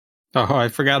Oh, I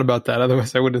forgot about that.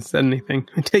 Otherwise, I wouldn't have said anything.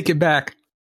 I take it back.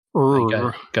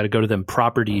 Got to go to them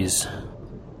properties.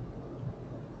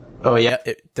 Oh, yeah.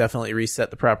 It definitely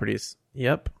reset the properties.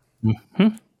 Yep.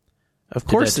 Mm-hmm. Of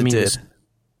course it did.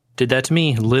 Did that to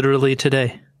me literally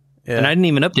today. Yeah. And I didn't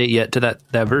even update yet to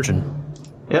that version.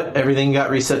 Yep, everything got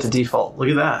reset to default. Look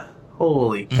at that.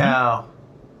 Holy cow.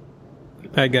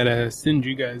 I gotta send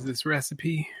you guys this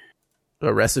recipe.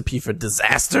 A recipe for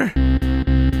disaster?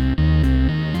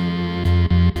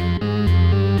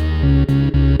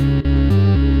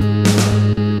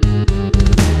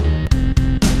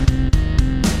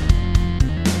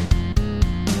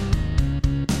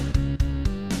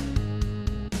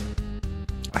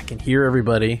 I can hear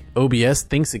everybody. OBS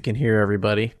thinks it can hear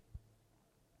everybody.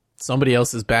 Somebody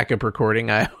else's backup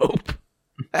recording, I hope.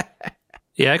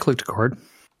 Yeah, I clicked record.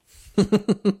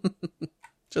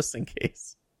 Just in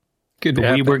case. Good.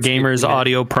 We Were Gamers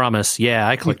audio promise. Yeah,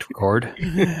 I clicked record.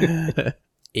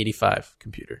 85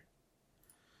 computer.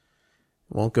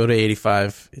 Won't go to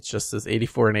 85. It just says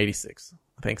 84 and 86.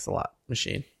 Thanks a lot,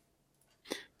 machine.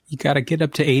 You gotta get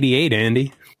up to 88,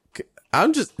 Andy.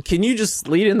 Can you just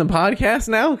lead in the podcast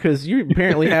now? Because you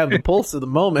apparently have the pulse of the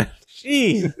moment.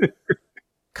 Jeez.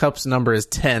 Cup's number is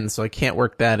 10, so I can't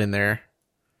work that in there.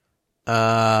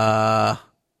 88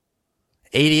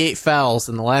 fouls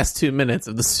in the last 2 minutes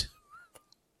of this.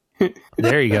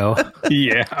 There you go.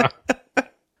 Yeah.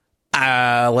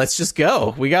 Let's just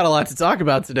go. We got a lot to talk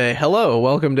about today. Hello,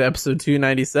 welcome to episode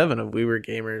 297 of We Were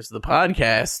Gamers, the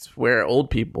podcast where old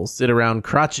people sit around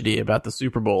crotchety about the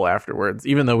Super Bowl afterwards,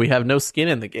 even though we have no skin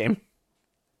in the game.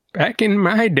 Back in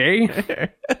my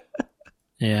day.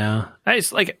 Yeah.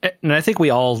 And I think we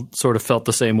all sort of felt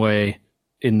the same way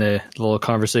in the little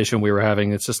conversation we were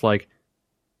having. It's just like,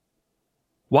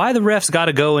 why the refs got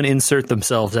to go and insert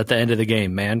themselves at the end of the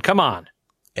game, man? Come on.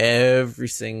 Every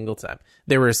single time.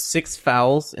 There were 6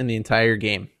 fouls in the entire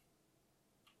game.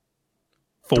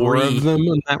 4 of them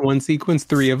on that one sequence?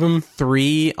 3 of them?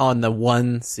 3 on the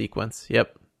one sequence.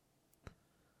 Yep.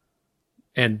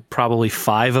 And probably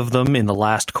 5 of them in the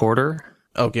last quarter.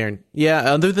 Oh, Garen.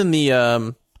 Yeah, other than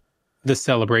the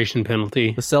celebration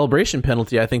penalty. The celebration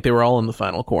penalty, I think they were all in the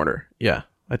final quarter. Yeah,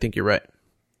 I think you're right.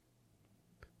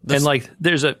 And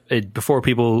there's before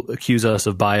people accuse us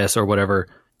of bias or whatever,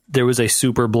 there was a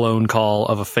super blown call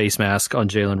of a face mask on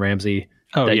Jalen Ramsey.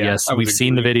 Oh, yeah. Yes, we've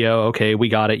seen the video. Okay, we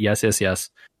got it. Yes.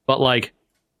 But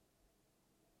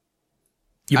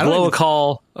you blow a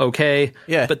call, okay.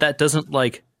 Yeah. But that doesn't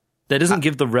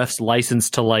give the refs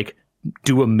license to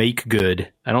do a make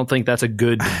good. I don't think that's a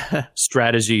good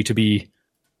strategy to be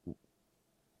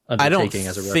undertaking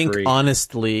as a referee. I don't think,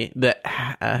 honestly,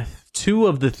 that 2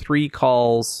 of the 3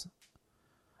 calls,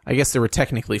 I guess there were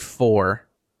technically 4,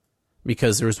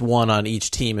 because there was 1 on each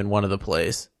team in one of the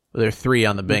plays. There are 3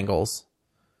 on the Bengals,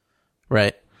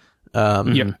 right?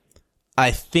 Yeah. I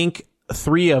think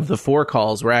 3 of the 4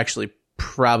 calls were actually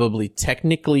probably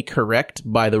technically correct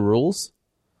by the rules,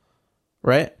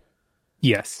 right?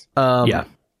 Yes. Yeah.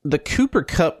 The Cooper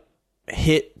Kupp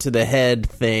hit to the head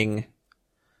thing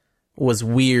was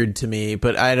weird to me,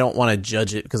 but I don't want to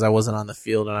judge it because I wasn't on the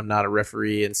field and I'm not a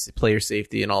referee and player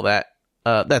safety and all that.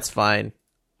 That's fine.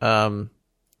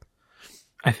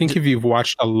 I think if you've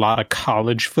watched a lot of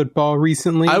college football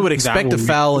recently, I would expect a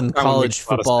foul in college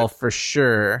football for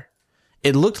sure.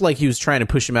 It looked like he was trying to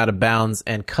push him out of bounds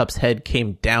and Kupp's head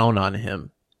came down on him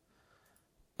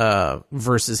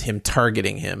versus him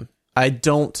targeting him. I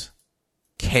don't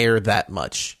care that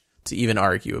much to even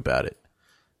argue about it.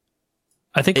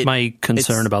 I think my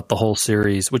concern about the whole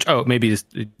series, maybe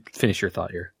just finish your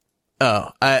thought here.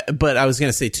 But I was going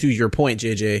to say, to your point,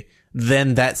 JJ,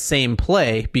 then that same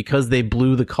play, because they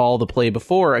blew the call the play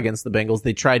before against the Bengals,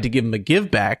 they tried to give him a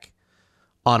give back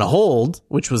on a hold,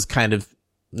 which was kind of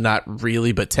not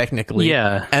really, but technically.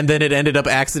 Yeah. And then it ended up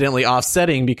accidentally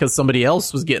offsetting because somebody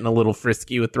else was getting a little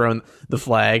frisky with throwing the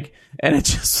flag. And it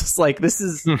just was like, this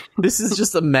is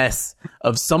just a mess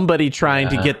of somebody trying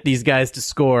to get these guys to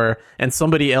score and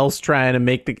somebody else trying to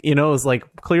make it was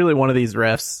like clearly one of these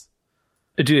refs.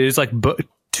 Dude, it was like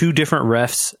 2 different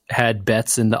refs had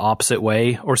bets in the opposite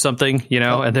way or something,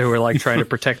 and they were trying to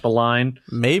protect the line.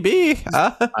 Maybe.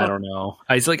 I don't know.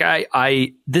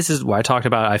 This is why I talked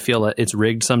about, I feel that it's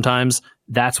rigged sometimes.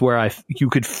 That's where you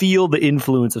could feel the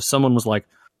influence if someone was like,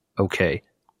 okay,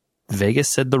 Vegas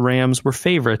said the Rams were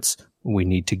favorites. We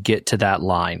need to get to that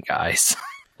line, guys.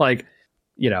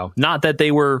 Not that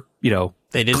they were,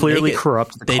 they didn't clearly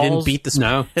corrupt. They didn't beat the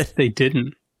spread. No, they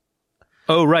didn't.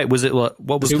 Oh, right. Was it what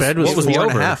was the spread? What was the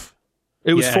over? 4.5.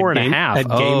 It was 4.5. At game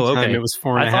time, okay. it was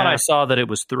 4.5. I thought I saw that it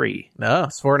was 3. No,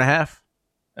 it's 4.5.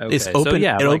 Okay. It's open. So,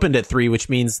 yeah, it opened at 3, which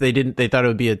means they thought it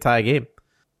would be a tie game.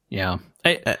 Yeah.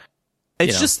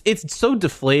 It's so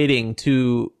deflating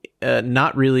to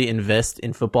not really invest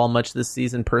in football much this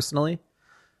season personally.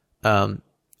 And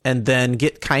then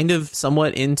get kind of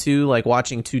somewhat into like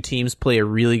watching two teams play a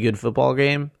really good football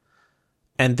game,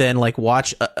 and then like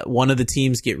watch one of the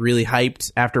teams get really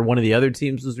hyped after one of the other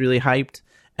teams was really hyped,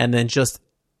 and then just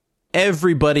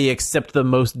everybody except the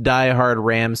most diehard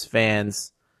Rams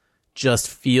fans just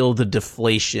feel the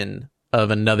deflation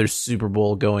of another Super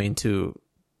Bowl going to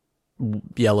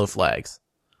yellow flags.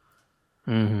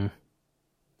 Mm-hmm.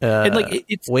 And like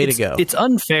way to go. It's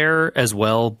unfair as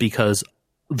well because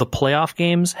the playoff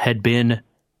games had been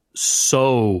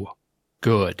so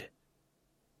good.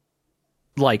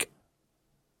 Like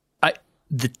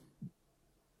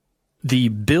the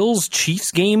Bills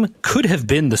Chiefs game could have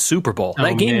been the Super Bowl.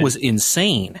 That game was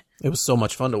insane. It was so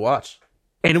much fun to watch.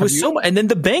 And it was and then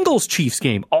the Bengals Chiefs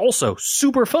game also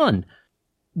super fun.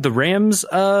 The Rams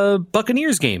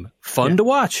Buccaneers game, fun to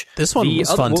watch. This one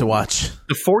was fun to watch.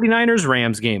 The 49ers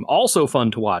Rams game, also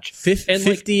fun to watch.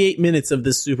 58 minutes of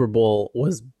this Super Bowl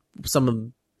was some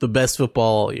of the best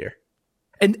football all year.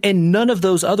 And none of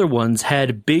those other ones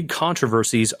had big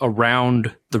controversies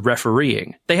around the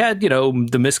refereeing. They had,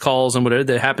 the missed calls and whatever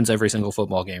that happens every single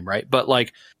football game, right? But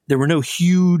like there were no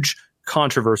huge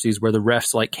controversies where the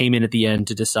refs like came in at the end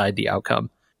to decide the outcome.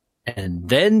 And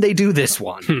then they do this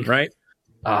one, right?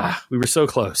 We were so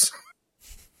close.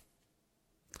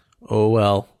 Oh,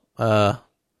 well, don't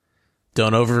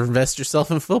overinvest yourself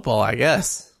in football, I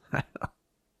guess.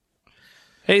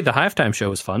 Hey, the halftime show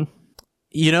was fun.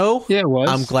 Yeah, it was.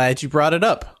 I'm glad you brought it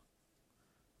up.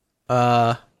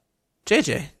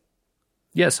 JJ.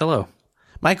 Yes, hello.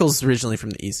 Michael's originally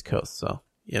from the East Coast, so,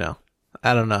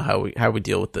 I don't know how we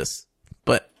deal with this,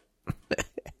 but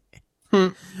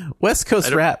West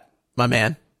Coast rap, my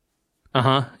man.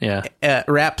 Yeah.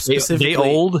 Rap specifically. They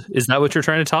old? Is that what you're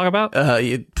trying to talk about?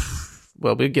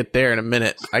 Well, we'll get there in a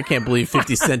minute. I can't believe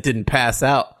 50 Cent didn't pass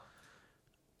out.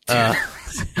 I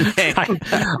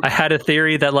had a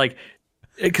theory that like,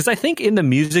 because I think in the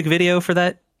music video for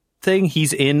that thing,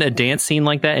 he's in a dance scene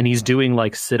like that and he's doing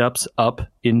like sit-ups up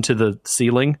into the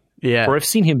ceiling. Yeah. Or I've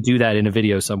seen him do that in a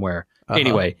video somewhere.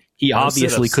 Anyway, he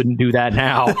obviously couldn't do that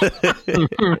now.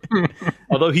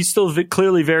 Although he's still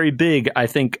clearly very big, I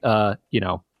think,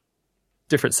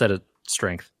 different set of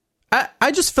strength.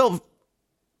 I just felt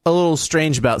a little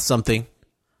strange about something.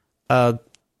 The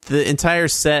entire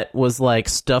set was like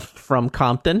stuff from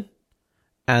Compton,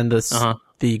 and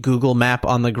the Google map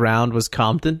on the ground was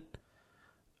Compton.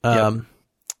 And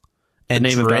the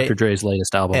name of Dr. Dre's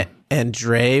latest album. And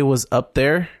Dre was up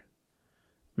there.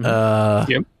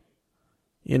 Yep.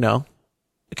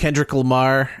 Kendrick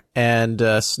Lamar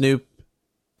and Snoop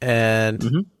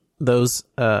and those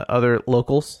other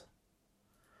locals.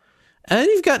 And then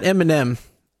you've got Eminem.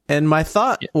 And my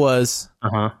thought was,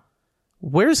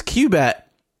 where's Cube at?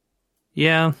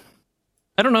 Yeah.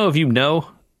 I don't know if you know,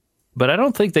 but I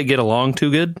don't think they get along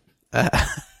too good.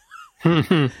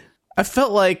 I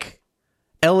felt like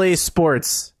LA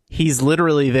Sports, he's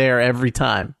literally there every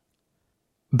time.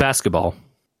 Basketball.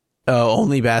 Oh,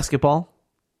 only basketball?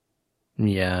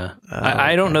 Yeah.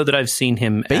 I don't know that I've seen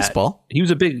him baseball. He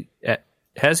was a big...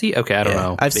 has he? Okay, I don't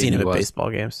know. I've seen him at baseball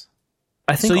games.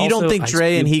 I think so you don't think Ice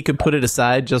Dre Cube, and he could put it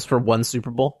aside just for one Super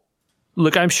Bowl?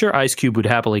 Look, I'm sure Ice Cube would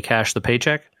happily cash the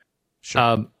paycheck.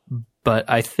 Sure. But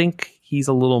I think he's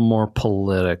a little more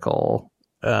political.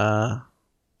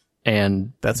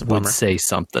 And that's a would bummer. say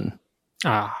something.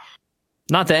 Not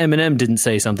that Eminem didn't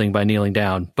say something by kneeling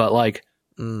down, but like,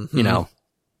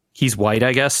 he's white,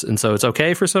 I guess, and so it's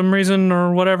okay for some reason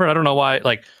or whatever. I don't know why.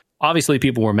 Like, obviously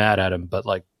people were mad at him, but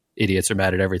like idiots are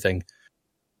mad at everything.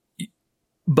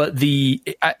 But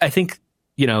I think,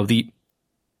 the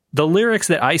lyrics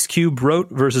that Ice Cube wrote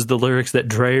versus the lyrics that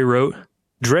Dre wrote,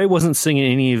 Dre wasn't singing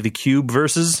any of the Cube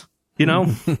verses, Yeah.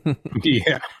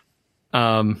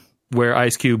 Where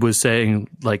Ice Cube was saying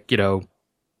like,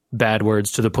 bad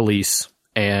words to the police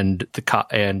and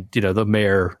the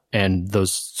mayor and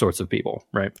those sorts of people,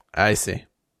 right? I see.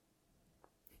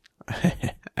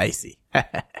 I see.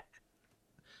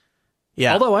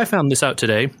 Yeah. Although I found this out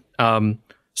today,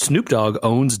 Snoop Dogg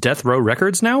owns Death Row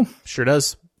Records now. Sure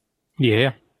does.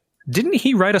 Yeah. Didn't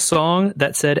he write a song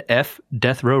that said F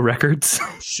Death Row Records?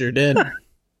 Sure did.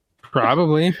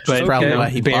 Probably. But probably why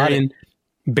he bought it.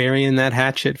 Burying that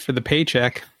hatchet for the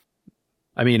paycheck.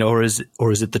 I mean, or is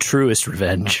it the truest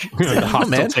revenge? The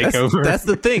hostile takeover. That's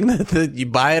the thing. That you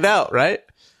buy it out, right?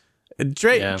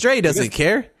 Dre doesn't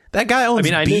care. That guy owns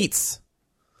Beats.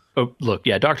 Oh, look,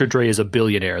 yeah, Dr. Dre is a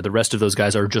billionaire. The rest of those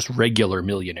guys are just regular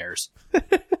millionaires.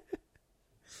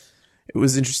 It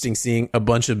was interesting seeing a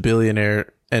bunch of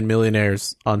billionaire and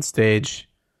millionaires on stage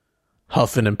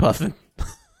huffing and puffing.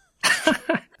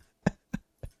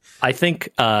 I think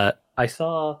I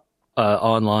saw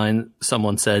online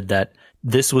someone said that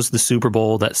this was the Super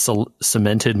Bowl that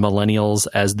cemented millennials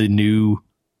as the new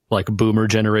like boomer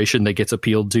generation that gets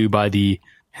appealed to by the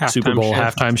Super Bowl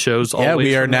halftime shows. Yeah,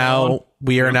 we are now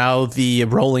the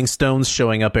Rolling Stones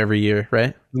showing up every year,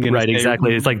 right? Right,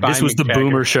 exactly. It's like this was the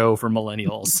boomer show for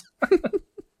millennials.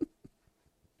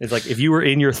 It's like if you were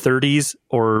in your 30s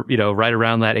or, you know, right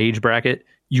around that age bracket,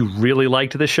 you really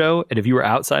liked the show. And if you were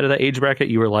outside of that age bracket,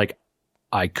 you were like,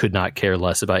 I could not care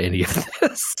less about any of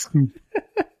this.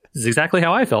 This is exactly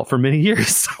how I felt for many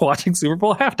years watching Super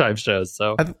Bowl halftime shows.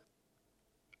 So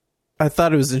I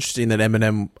thought it was interesting that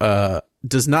Eminem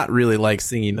does not really like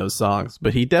singing those songs,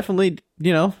 but he definitely,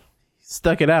 you know,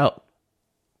 stuck it out.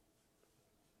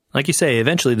 Like you say,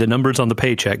 eventually the numbers on the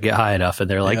paycheck get high enough and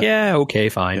they're like, yeah okay,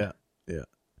 fine. Yeah.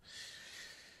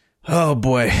 Oh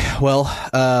boy. Well,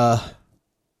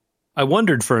 I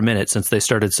wondered for a minute since they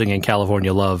started singing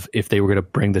California Love if they were going to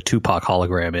bring the Tupac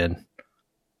hologram in.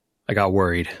 I got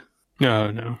worried.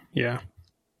 No. Yeah.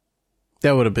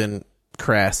 That would have been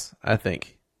crass, I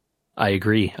think. I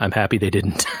agree. I'm happy they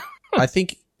didn't. I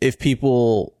think if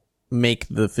people make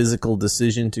the physical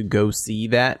decision to go see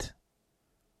that,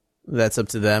 that's up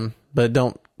to them. But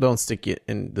don't stick it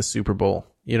in the Super Bowl.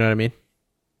 You know what I mean?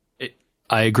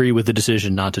 I agree with the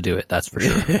decision not to do it. That's for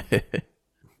sure.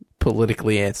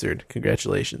 Politically answered.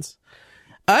 Congratulations.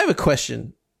 I have a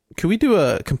question. Could we do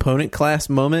a component class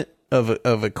moment of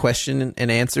a question and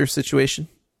answer situation?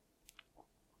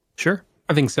 Sure.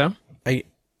 I think so.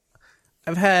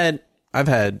 I've had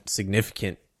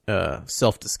significant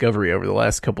self-discovery over the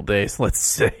last couple days, let's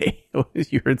say.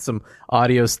 You heard some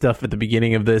audio stuff at the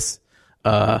beginning of this.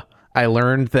 I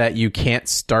learned that you can't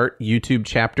start YouTube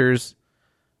chapters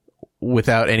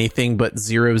without anything but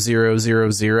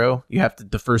 0000. You have to,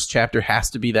 the first chapter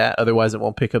has to be that, otherwise it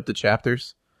won't pick up the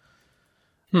chapters.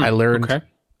 I learned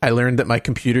that my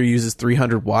computer uses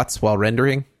 300 watts while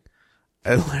rendering.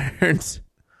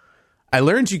 I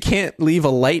learned you can't leave a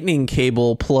lightning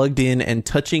cable plugged in and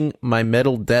touching my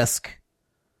metal desk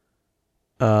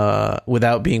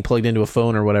without being plugged into a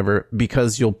phone or whatever,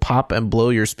 because you'll pop and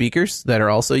blow your speakers that are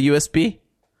also USB.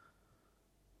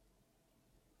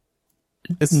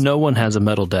 No one has a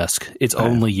metal desk. It's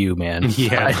only you, man.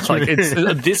 Yeah.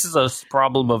 This is a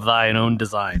problem of thine own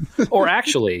design. Or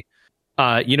actually,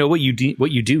 you know what you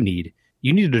do need?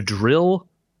 You need to drill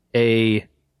a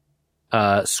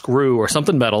screw or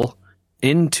something metal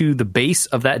into the base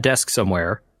of that desk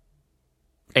somewhere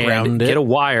and get a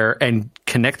wire and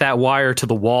connect that wire to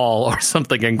the wall or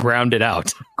something and ground it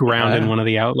out. Ground in one of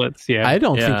the outlets. Yeah. I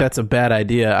don't think that's a bad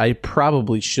idea. I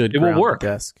probably should. It will work. The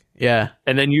desk. Yeah.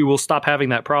 And then you will stop having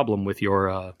that problem with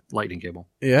your lightning cable.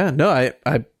 Yeah. No,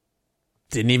 I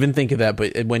didn't even think of that.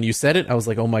 But when you said it, I was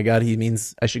like, oh my God, he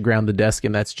means I should ground the desk,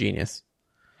 and that's genius.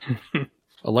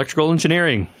 Electrical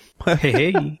engineering.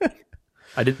 Hey.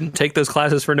 I didn't take those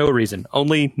classes for no reason.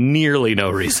 Only nearly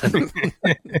no reason.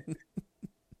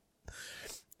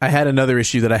 I had another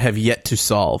issue that I have yet to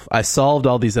solve. I solved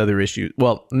all these other issues.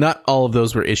 Well, not all of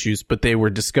those were issues, but they were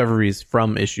discoveries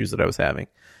from issues that I was having.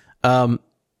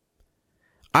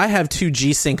 I have 2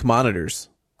 G-Sync monitors.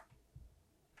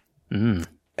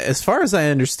 As far as I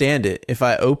understand it, if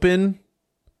I open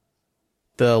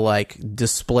the like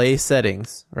display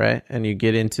settings, right, and you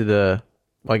get into the,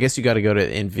 well, I guess you got to go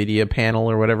to NVIDIA panel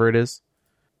or whatever it is.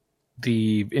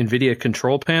 The NVIDIA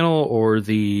control panel or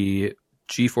the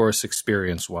GeForce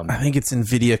Experience one? I think it's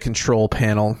NVIDIA control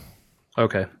panel.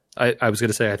 Okay. I was going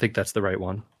to say, I think that's the right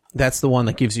one. That's the one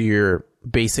that gives you your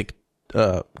basic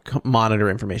monitor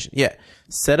information. Yeah.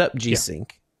 Set up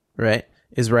G-Sync, right,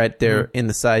 is right there in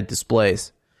the side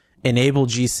displays. Enable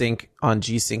G-Sync on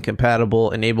G-Sync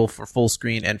compatible. Enable for full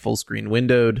screen and full screen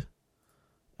windowed.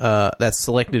 That's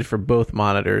selected for both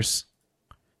monitors.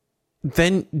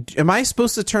 Then, am I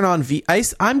supposed to turn on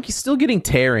I'm still getting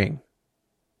tearing.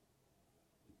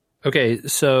 Okay,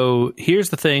 so here's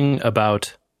the thing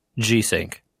about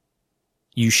G-Sync.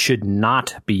 You should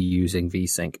not be using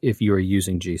V-Sync if you are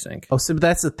using G-Sync. Oh, so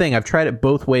that's the thing. I've tried it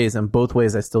both ways, and both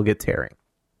ways I still get tearing.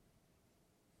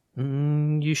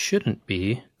 You shouldn't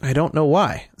be. I don't know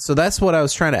why. So that's what I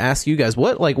was trying to ask you guys.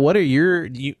 What are your...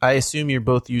 I assume you're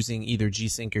both using either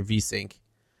G-Sync or V-Sync.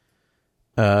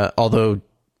 Although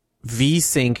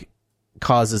V-Sync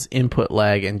causes input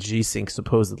lag and G-Sync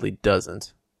supposedly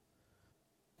doesn't.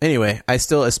 Anyway, I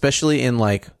still, especially in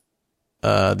like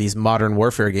these Modern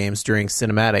Warfare games during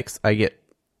cinematics, I get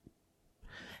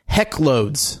heck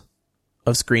loads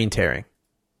of screen tearing.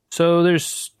 So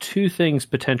there's two things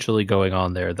potentially going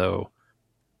on there, though.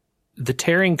 The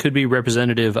tearing could be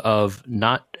representative of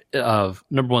number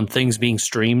one, things being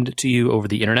streamed to you over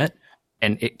the internet,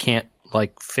 and it can't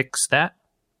like fix that,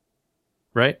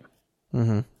 right?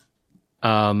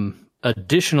 Mm-hmm.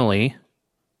 Additionally,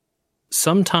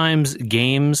 sometimes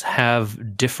games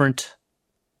have different.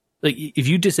 Like, if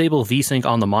you disable VSync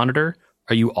on the monitor,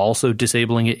 are you also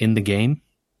disabling it in the game?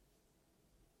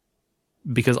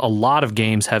 Because a lot of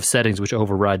games have settings which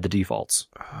override the defaults.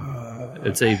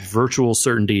 It's a virtual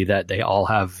certainty that they all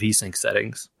have VSync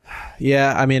settings.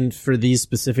 Yeah, I mean, for these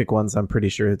specific ones, I'm pretty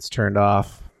sure it's turned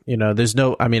off. You know, there's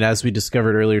no, I mean, as we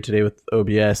discovered earlier today with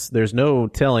OBS, there's no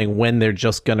telling when they're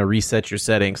just going to reset your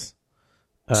settings.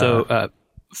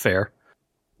 Fair.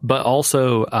 But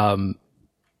also,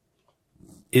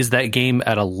 is that game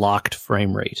at a locked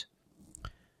frame rate?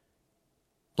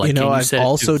 Like, you know, I've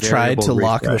also tried to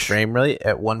lock the frame rate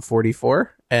at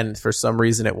 144, and for some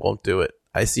reason it won't do it.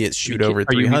 I see it shoot over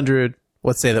 300.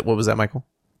 What was that, Michael?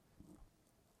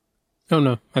 Oh,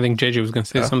 no. I think JJ was going to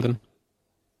say something.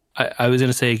 I was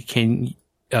going to say,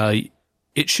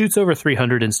 it shoots over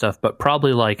 300 and stuff, but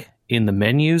probably like in the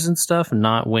menus and stuff,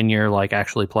 not when you're like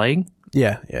actually playing.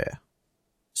 Yeah.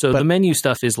 So the menu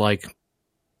stuff is like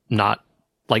not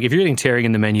like if you're getting tearing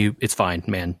in the menu, it's fine,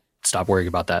 man. Stop worrying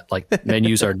about that. Like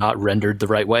menus are not rendered the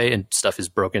right way and stuff is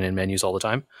broken in menus all the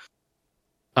time.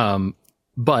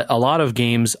 But a lot of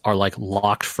games are like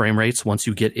locked frame rates once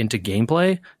you get into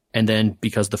gameplay. And then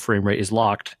because the frame rate is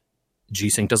locked,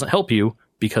 G-Sync doesn't help you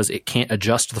because it can't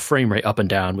adjust the frame rate up and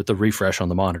down with the refresh on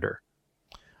the monitor.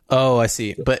 Oh, I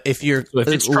see. But if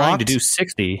it's trying to do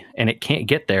 60 and it can't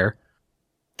get there,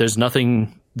 there's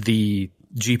nothing the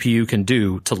GPU can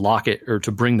do to lock it or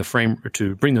to bring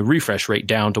the refresh rate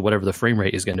down to whatever the frame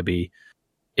rate is going to be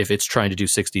if it's trying to do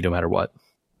 60 no matter what.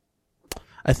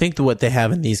 I think what they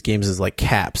have in these games is like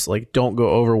caps, like don't go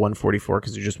over 144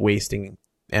 because you're just wasting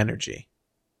energy.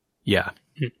 Yeah.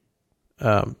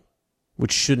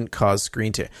 Which shouldn't cause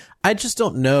screen tear. I just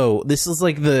don't know. This is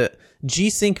like the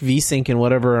G-Sync, V-Sync, and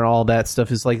whatever and all that stuff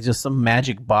is like just some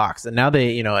magic box. And now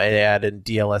they added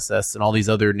DLSS and all these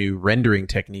other new rendering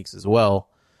techniques as well.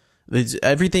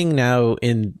 Everything now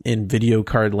in video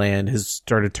card land has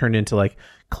started to turn into like,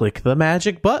 click the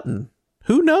magic button.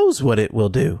 Who knows what it will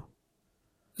do?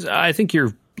 I think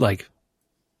you're like,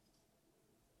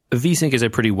 V-Sync is a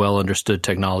pretty well understood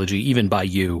technology, even by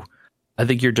you. I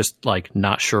think you're just like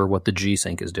not sure what the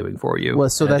G-Sync is doing for you. Well,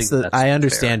 so I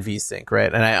understand V-Sync,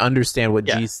 right? And I understand what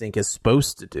G-Sync is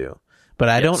supposed to do. But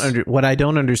what I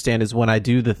don't understand is when I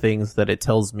do the things that it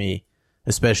tells me,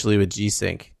 especially with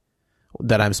G-Sync,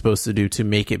 that I'm supposed to do to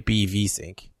make it be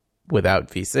V-Sync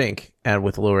without V-Sync and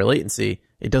with lower latency,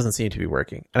 it doesn't seem to be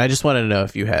working. And I just wanted to know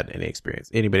if you had any experience.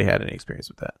 Anybody had any experience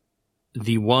with that?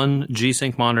 The one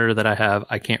G-Sync monitor that I have,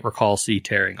 I can't recall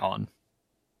tearing on.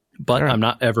 But I'm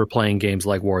not ever playing games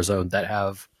like Warzone that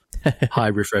have high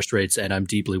refresh rates, and I'm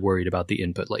deeply worried about the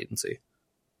input latency.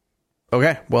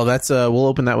 Okay, well, that's we'll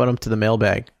open that one up to the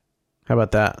mailbag. How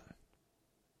about that?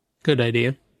 Good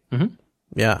idea. Mm-hmm.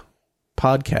 Yeah.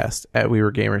 Podcast at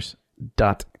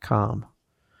wewergamers.com.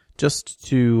 Just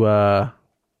to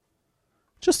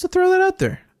throw that out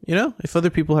there. You know, if other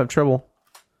people have trouble,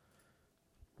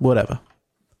 whatever.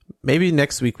 Maybe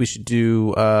next week we should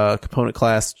do component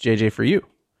class JJ for you.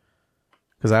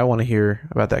 Because I want to hear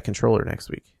about that controller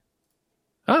next week.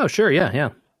 Oh, sure. Yeah.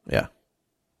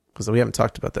 Because we haven't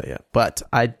talked about that yet. But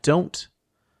I don't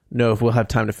know if we'll have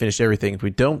time to finish everything if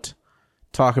we don't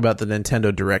talk about the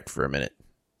Nintendo Direct for a minute.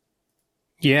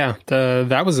 Yeah,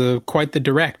 that was quite the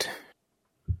Direct.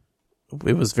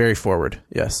 It was very forward,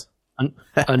 yes.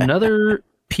 Another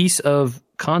piece of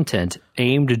content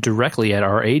aimed directly at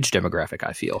our age demographic,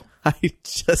 I feel. I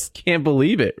just can't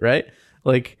believe it, right?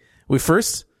 Like,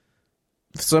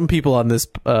 some people on this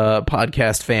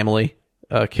podcast family,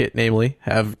 Kit namely,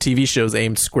 have TV shows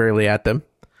aimed squarely at them.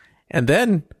 And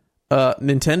then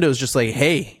Nintendo's just like,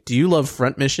 hey, do you love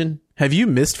Front Mission? Have you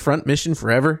missed Front Mission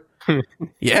forever?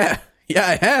 Yeah,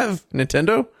 I have,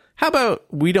 Nintendo. How about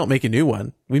we don't make a new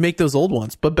one? We make those old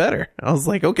ones, but better. I was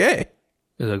like, okay.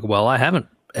 Like, well, I haven't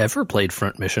ever played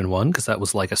Front Mission 1 because that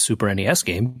was like a Super NES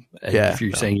game. And if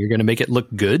you're saying you're going to make it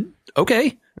look good,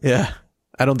 okay. Yeah.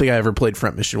 I don't think I ever played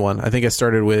Front Mission 1. I think I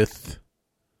started with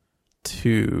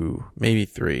 2, maybe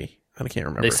 3. I can't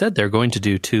remember. They said they're going to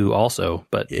do 2 also,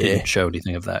 but didn't show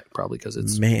anything of that, probably because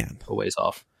it's a ways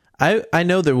off. I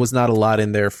know there was not a lot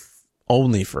in there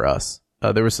only for us.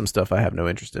 There was some stuff I have no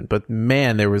interest in, but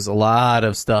man, there was a lot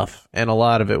of stuff, and a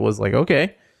lot of it was like,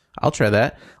 okay, I'll try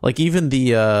that. Like even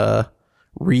the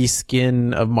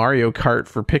reskin of Mario Kart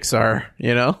for Pixar,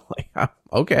 like,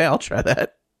 okay, I'll try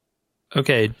that.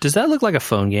 Okay, does that look like a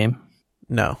phone game?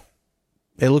 No,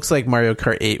 it looks like Mario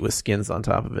Kart 8 with skins on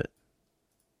top of it.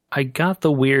 I got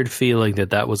the weird feeling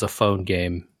that was a phone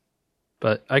game,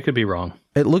 but I could be wrong.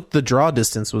 The draw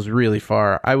distance was really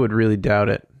far. I would really doubt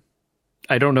it.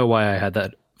 I don't know why I had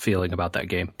that feeling about that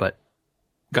game, but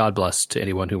God bless to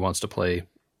anyone who wants to play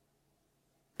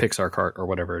Pixar Kart or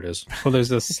whatever it is. Well,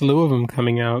 there's a slew of them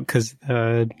coming out because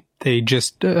they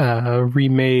just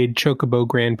remade Chocobo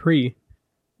Grand Prix.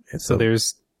 So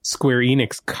there's Square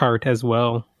Enix Kart as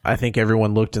well. I think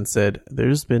everyone looked and said,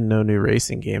 there's been no new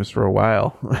racing games for a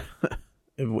while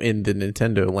in the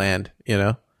Nintendo land,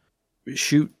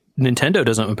 Shoot. Nintendo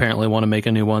doesn't apparently want to make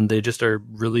a new one. They just are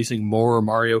releasing more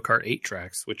Mario Kart 8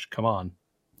 tracks, which, come on.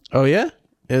 Oh, yeah?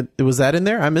 It was that in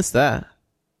there? I missed that.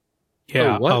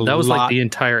 Yeah, what? That was like the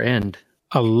entire end.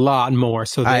 A lot more.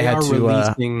 So they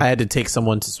releasing... I had to take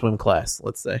someone to swim class,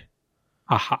 let's say.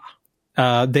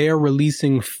 Aha. They are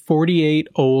releasing 48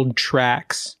 old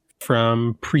tracks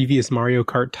from previous Mario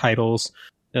Kart titles,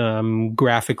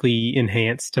 graphically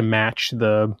enhanced to match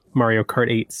the Mario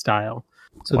Kart 8 style.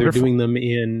 So Wonderful. They're doing them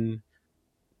in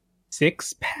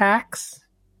 6 packs.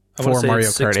 For Mario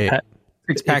Kart 8.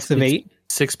 6 packs of 8.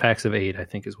 6 packs of 8, I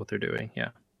think, is what they're doing. Yeah.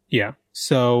 Yeah.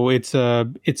 So it's a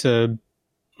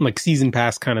like season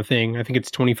pass kind of thing. I think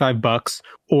it's $25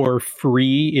 or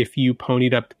free if you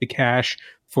ponied up the cash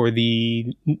for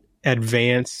the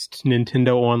advanced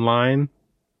Nintendo Online.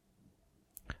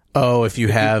 Oh, if you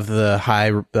have the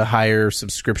higher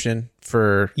subscription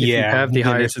for... If you have the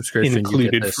higher subscription,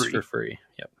 included you get this free. for free.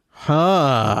 Yep.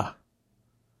 Huh.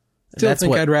 Still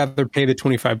think I'd rather pay the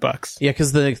 $25. Yeah,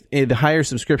 because the higher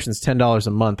subscription is $10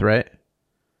 a month, right?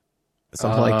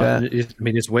 Something like that.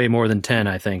 It's way more than 10,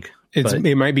 I think.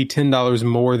 It might be $10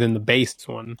 more than the base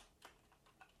one.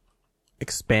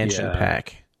 Expansion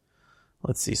pack.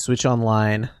 Let's see. Switch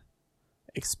Online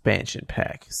expansion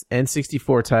pack.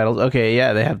 N64 titles. Okay,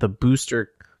 yeah, they have the Booster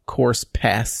Course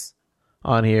Pass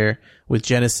on here with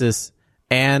Genesis,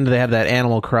 and they have that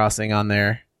Animal Crossing on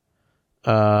there.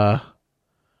 Where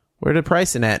the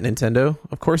pricing at, Nintendo?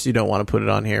 Of course you don't want to put it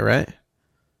on here, right?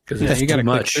 Because it's too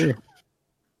much.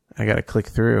 I gotta click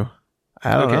through.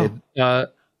 I don't know.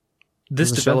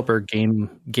 This developer,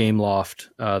 Gameloft,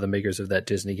 the makers of that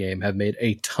Disney game, have made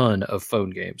a ton of phone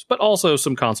games, but also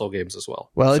some console games as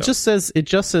well. Well, it just says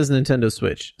Nintendo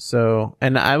Switch. So,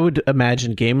 and I would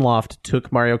imagine Gameloft took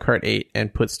Mario Kart 8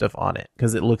 and put stuff on it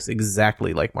because it looks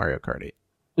exactly like Mario Kart 8.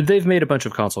 They've made a bunch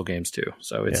of console games too,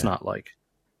 so it's not like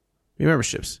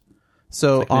memberships.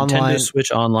 So like online Nintendo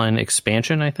Switch Online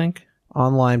expansion, I think.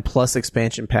 Online plus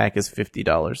expansion pack is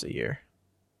 $50 a year.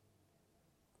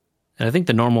 And I think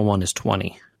the normal one is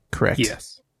 $20. Correct.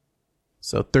 Yes.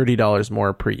 So $30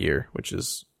 more per year, which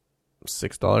is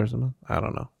 $6 a month. I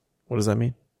don't know. What does that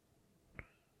mean?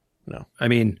 No. I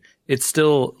mean, it's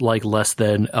still like less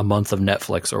than a month of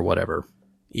Netflix or whatever.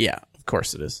 Yeah, of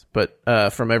course it is. But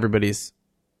from everybody's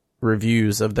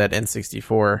reviews of that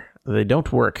N64, they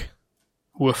don't work.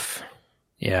 Woof.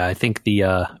 Yeah, I think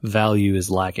the value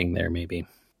is lacking there, maybe.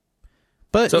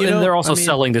 But and they're also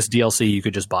selling this DLC. You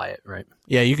could just buy it, right?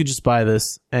 Yeah, you could just buy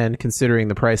this, and considering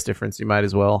the price difference, you might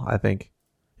as well. I think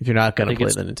if you're not going to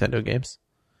play the Nintendo games,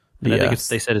 I think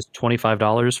they said it's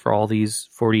 $25 for all these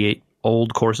 48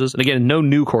 old courses. And again, no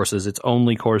new courses. It's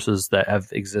only courses that have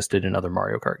existed in other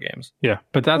Mario Kart games. Yeah,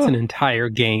 but that's an entire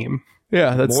game.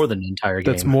 Yeah, that's more than an entire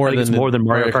game. That's more than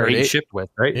Mario Kart 8 shipped with,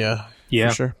 right? Yeah,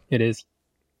 for sure, it is.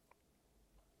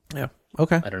 Yeah.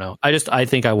 Okay. I don't know. I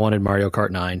think I wanted Mario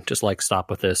Kart 9. Just like stop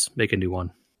with this. Make a new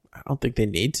one. I don't think they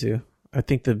need to. I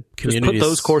think the Just community put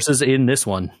those courses in this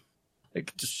one.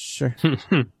 Sure.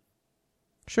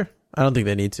 Sure. I don't think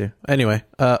they need to. Anyway,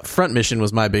 Front Mission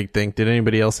was my big thing. Did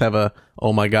anybody else have a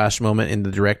oh my gosh moment in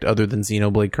the direct other than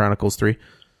Xenoblade Chronicles 3?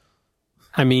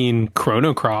 I mean,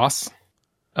 Chrono Cross.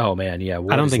 Oh man, yeah.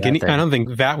 I don't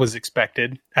think that was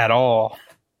expected at all.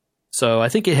 So I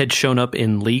think it had shown up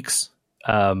in leaks.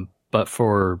 But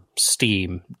for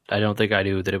Steam, I don't think I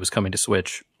knew that it was coming to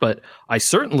Switch. But I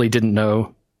certainly didn't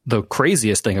know the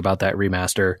craziest thing about that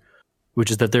remaster,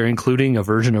 which is that they're including a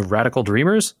version of Radical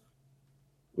Dreamers,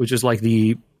 which is like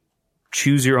the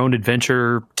choose your own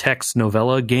adventure text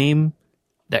novella game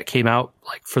that came out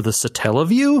like for the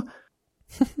Satellaview.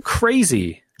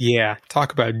 Crazy. Yeah,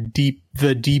 talk about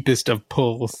the deepest of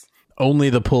pulls. Only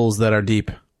the pulls that are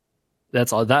deep.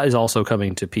 That is also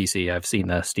coming to PC. I've seen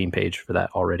the Steam page for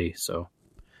that already. So,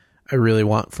 I really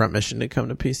want Front Mission to come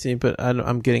to PC, but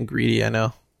I'm getting greedy. I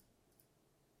know.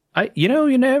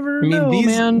 You never know,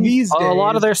 man. These days, a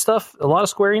lot of their stuff, a lot of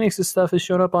Square Enix's stuff has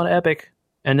shown up on Epic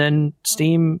and then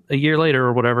Steam a year later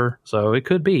or whatever. So it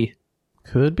could be.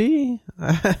 Could be.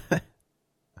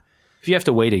 If you have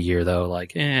to wait a year, though,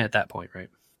 like, at that point, right?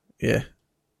 Yeah.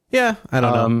 Yeah, I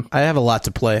don't know. I have a lot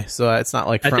to play, so it's not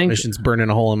like Front Mission's burning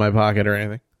a hole in my pocket or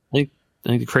anything. I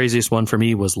think the craziest one for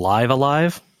me was Live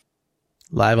Alive.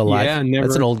 Live Alive? Yeah,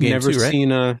 that's an old game too,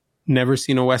 right? Never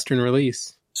seen a Western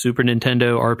release. Super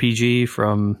Nintendo RPG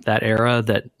from that era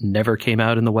that never came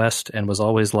out in the West and was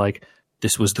always like,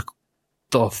 this was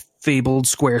the fabled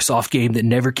Squaresoft game that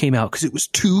never came out because it was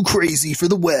too crazy for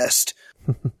the West.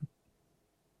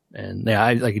 And yeah,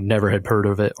 I never had heard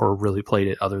of it or really played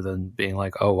it other than being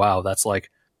like, oh wow, that's like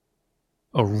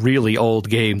a really old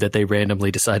game that they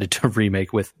randomly decided to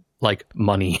remake with like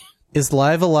money. Is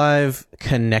Live Alive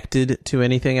connected to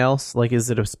anything else? Like, is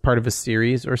it a part of a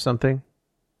series or something?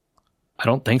 I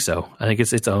don't think so. I think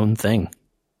it's its own thing.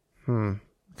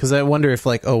 Because I wonder if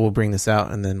like, oh, we'll bring this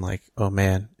out and then like, oh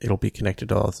man, it'll be connected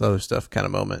to all this other stuff kind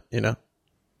of moment, you know?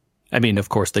 I mean, of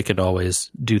course, they could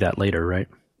always do that later, right?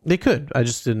 They could. I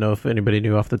just didn't know if anybody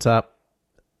knew off the top,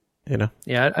 you know?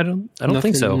 Yeah, I don't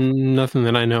think so. Nothing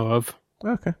that I know of.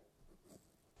 Okay.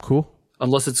 Cool.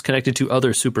 Unless it's connected to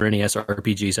other Super NES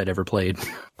RPGs I'd ever played.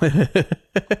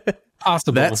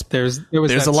 Possible. There's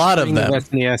a lot of them.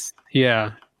 SNES,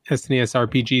 yeah. SNES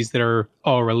RPGs that are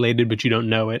all related, but you don't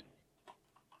know it.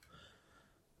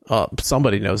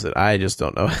 Somebody knows it. I just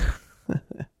don't know.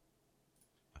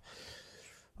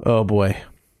 Oh boy.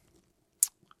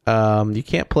 You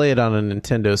can't play it on a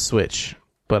Nintendo Switch,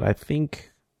 but I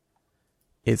think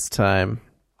it's time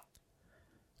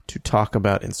to talk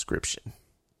about Inscription.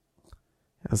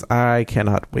 As I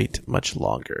cannot wait much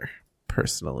longer,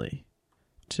 personally,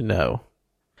 to know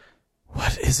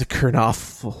what is a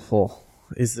Kernoffle.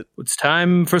 Is it? It's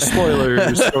time for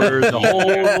spoilers for the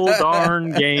whole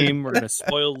darn game. We're going to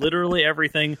spoil literally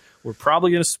everything. We're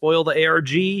probably going to spoil the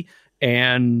ARG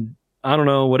and I don't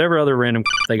know, whatever other random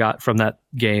they got from that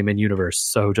game and universe.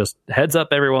 So just heads up,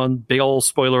 everyone. Big old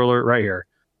spoiler alert right here.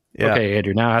 Yeah. Okay,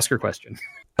 Andrew, now ask your question.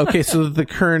 Okay, so the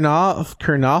Kernoffle.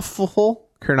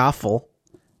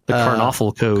 The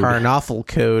Kernoffle code. Kernoffle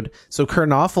code. So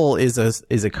Kernoffle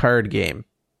is a card game.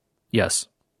 Yes.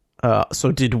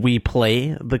 So did we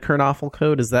play the Kernoffle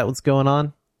code? Is that what's going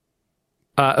on?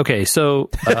 Okay, so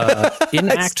in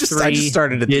Act 3... I just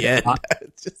started at the end.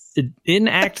 In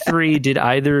Act 3, did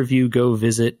either of you go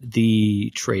visit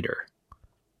the trader?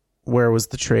 Where was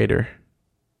the trader?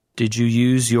 Did you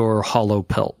use your hollow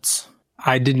pelts?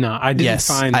 I did not. I didn't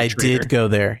find the trader. I did go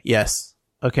there. Yes.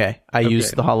 Okay. I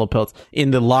used the hollow pelts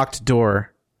in the locked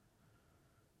door.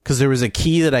 Because there was a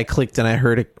key that I clicked and I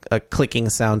heard a clicking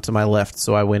sound to my left,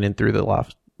 so I went in through the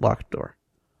locked door.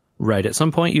 Right. At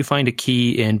some point, you find a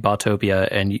key in Botopia,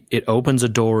 and it opens a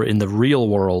door in the real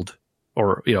world,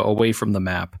 or away from the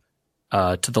map,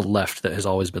 to the left that has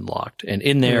always been locked. And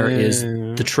in there is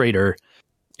the trader,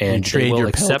 and you trade they will your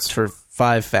accept for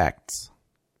 5 facts,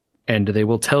 and they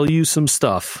will tell you some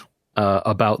stuff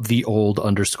about the old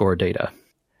 _data.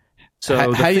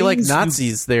 So how you like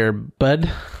Nazis there,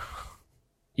 bud?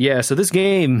 Yeah, so this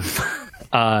game,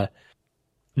 the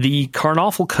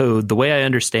Kernoffle code, the way I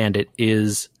understand it,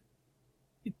 is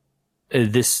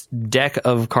this deck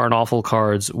of Kernoffle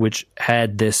cards which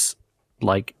had this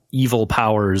like evil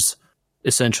powers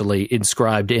essentially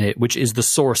inscribed in it, which is the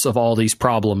source of all these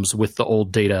problems with the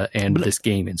old data and this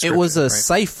game Inscription. It was a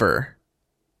cipher.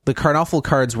 The Kernoffle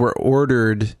cards were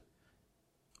ordered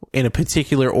in a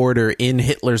particular order in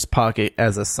Hitler's pocket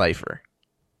as a cipher.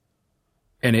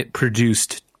 And it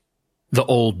produced the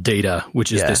old data,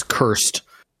 which is this cursed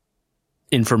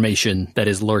information that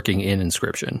is lurking in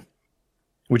Inscription,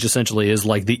 which essentially is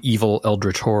like the evil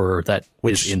eldritch horror that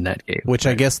is in that game. Which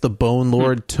I guess the Bone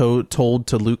Lord told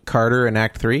to Luke Carter in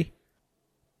Act 3?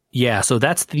 Yeah, so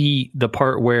that's the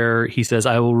part where he says,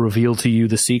 I will reveal to you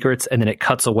the secrets, and then it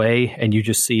cuts away, and you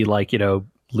just see like,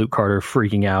 Luke Carter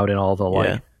freaking out and all the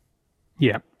like.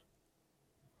 Yeah.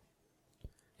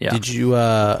 Did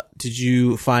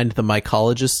you find the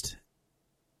mycologist?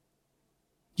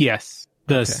 Yes.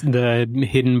 The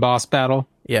hidden boss battle.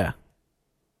 Yeah.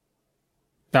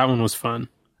 That one was fun.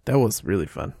 That was really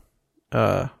fun.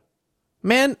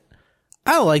 Man,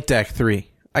 I liked Act 3.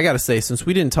 I gotta say, since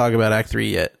we didn't talk about Act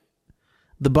 3 yet,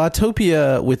 the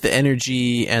Botopia with the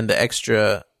energy and the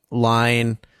extra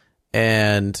line,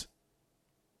 and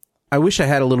I wish I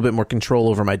had a little bit more control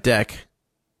over my deck.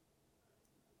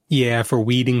 Yeah, for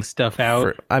weeding stuff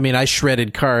out. I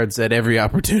shredded cards at every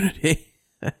opportunity.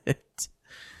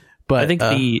 But I think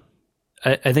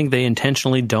I think they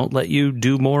intentionally don't let you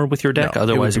do more with your deck. No,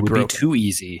 Otherwise, it would be broken. too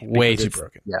easy. Way because too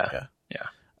broken.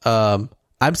 Yeah.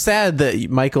 I'm sad that,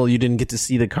 Michael, you didn't get to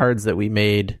see the cards that we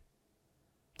made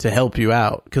to help you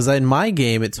out. Because in my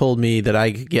game, it told me that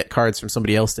I could get cards from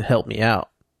somebody else to help me out.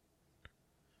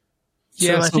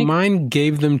 Yeah, I so think mine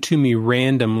gave them to me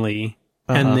randomly,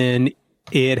 and then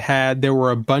there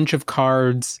were a bunch of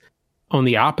cards on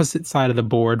the opposite side of the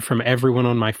board from everyone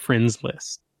on my friends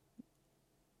list.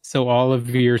 So all of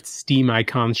your Steam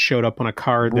icons showed up on a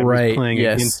card that was playing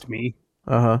against me.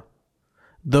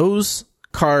 Those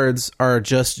cards are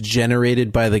just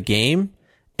generated by the game,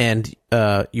 and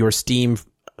your Steam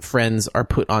friends are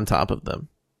put on top of them.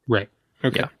 Right.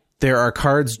 Okay. Yeah. There are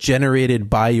cards generated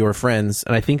by your friends,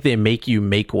 and I think they make you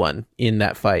make one in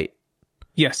that fight.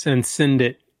 Yes, and send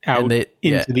it out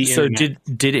into the So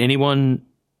internet. did anyone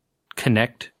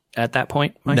connect at that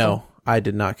point, Michael? No, I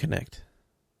did not connect.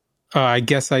 I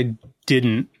guess I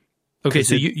didn't. Okay,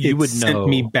 so you would sent know.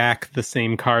 me back the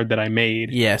same card that I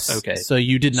made. Yes. Okay. So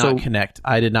you did not So- connect.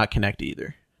 I did not connect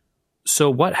either.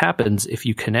 So what happens if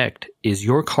you connect is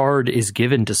your card is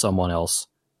given to someone else.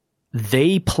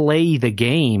 They play the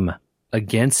game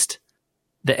against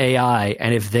the AI,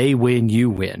 and if they win, you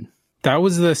win. That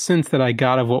was the sense that I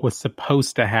got of what was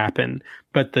supposed to happen.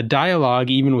 But the dialogue,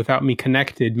 even without me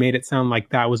connected, made it sound like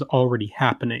that was already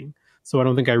happening. So I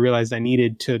don't think I realized I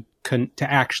needed to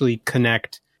actually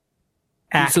connect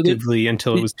actively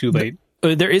until it was too late.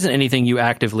 There isn't anything you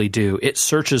actively do. It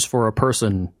searches for a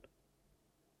person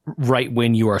right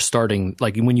when you are starting,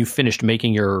 like when you finished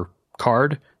making your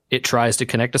card, it tries to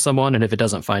connect to someone, and if it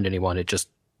doesn't find anyone, it just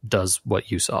does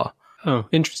what you saw. Oh,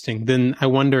 interesting. Then I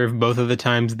wonder if both of the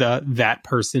times that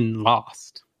person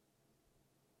lost.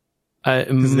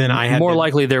 Then I had more to-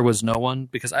 likely there was no one,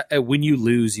 because when you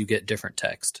lose, you get different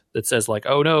text that says like,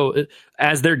 "Oh no!"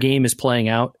 As their game is playing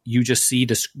out, you just see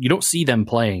this. You don't see them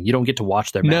playing. You don't get to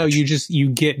watch their match. No, you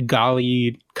get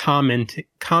Golly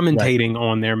commentating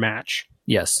on their match.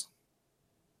 Yes.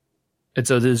 And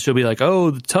so she'll be like,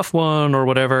 "Oh, the tough one," or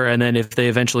whatever. And then if they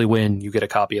eventually win, you get a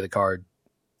copy of the card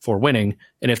for winning.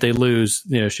 And if they lose,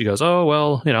 she goes, "Oh,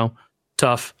 well,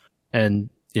 tough." And,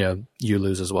 you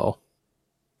lose as well.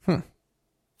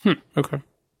 Okay.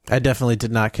 I definitely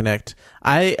did not connect.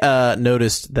 I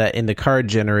noticed that in the card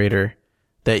generator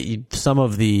that some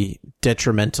of the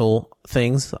detrimental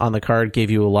things on the card gave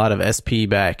you a lot of SP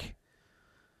back.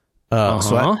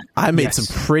 So I made some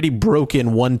pretty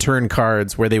broken one-turn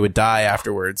cards where they would die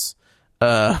afterwards.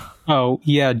 Oh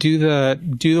yeah, do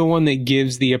the one that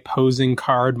gives the opposing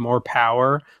card more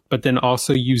power, but then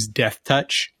also use Death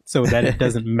Touch so that it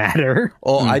doesn't matter.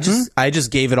 Well, I just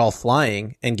gave it all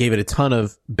flying and gave it a ton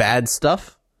of bad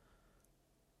stuff.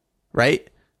 Right?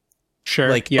 Sure.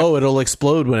 Like, yep. oh, it'll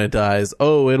explode when it dies.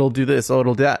 Oh, it'll do this. Oh,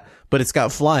 it'll do that. But it's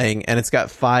got flying and it's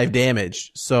got 5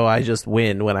 damage. So I just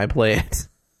win when I play it.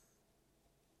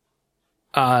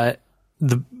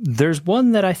 There's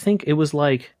one that I think it was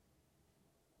like,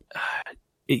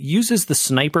 it uses the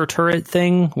sniper turret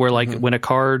thing where like when a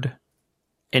card,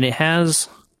 and it has,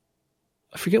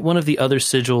 I forget one of the other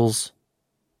sigils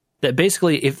that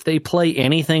basically if they play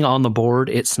anything on the board,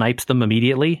 it snipes them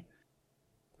immediately.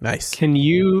 Nice. Can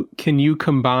you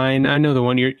combine? I know the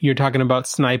one you're talking about,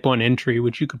 snipe on entry,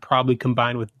 which you could probably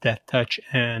combine with Death Touch,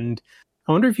 and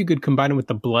I wonder if you could combine it with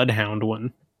the Bloodhound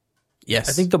one. Yes.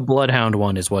 I think the Bloodhound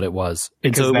one is what it was.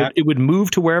 And Because so it would move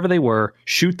to wherever they were,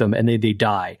 shoot them, and they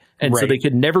die. And so Right. they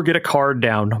could never get a card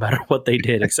down no matter what they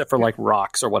did, except for like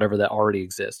rocks or whatever that already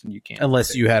exists. And you can't.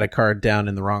 Unless you had a card down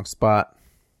in the wrong spot.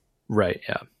 Right,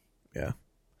 yeah. Yeah.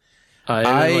 And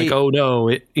then like, oh no,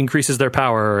 it increases their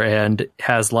power and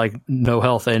has like no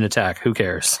health and attack. Who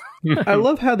cares? I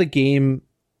love how the game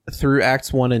through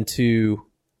Acts 1 and 2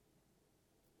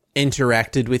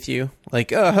 interacted with you.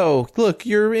 Like, oh, look,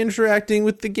 you're interacting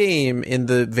with the game in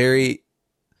the very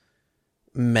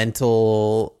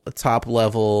mental top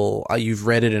level. You've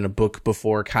read it in a book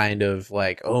before, kind of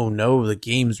like, oh no, the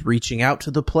game's reaching out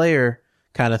to the player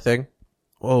kind of thing.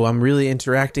 Oh, I'm really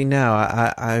interacting now.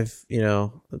 I've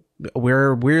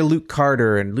we're Luke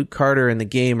Carter, and Luke Carter and the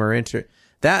game are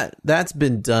that's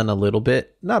been done a little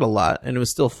bit, not a lot, and it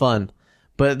was still fun.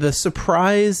 But the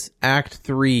surprise Act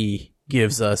 3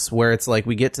 gives us, where it's like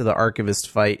we get to the Archivist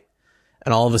fight,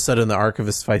 and all of a sudden the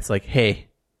Archivist fight's like, hey,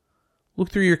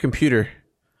 look through your computer,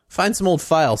 find some old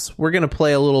files. We're going to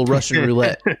play a little Russian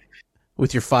roulette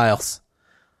with your files.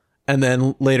 And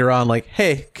then later on, like,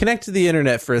 hey, connect to the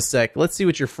internet for a sec. Let's see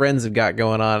what your friends have got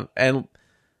going on. And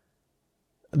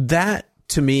that,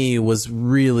 to me, was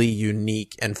really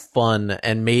unique and fun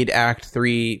and made Act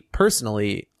 3,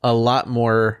 personally, a lot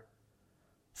more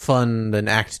fun than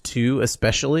Act 2,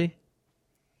 especially.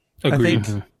 Agreed. I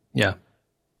think Yeah.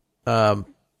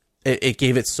 it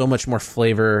gave it so much more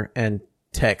flavor and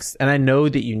text. And I know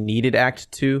that you needed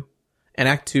Act 2, and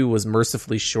Act 2 was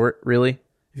mercifully short, really,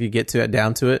 if you get to it,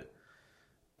 down to it.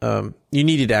 You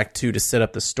needed Act 2 to set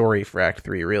up the story for Act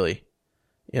 3, really.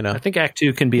 You know, I think Act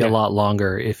 2 can be a lot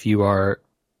longer if you are,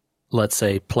 let's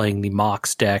say, playing the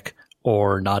Mox deck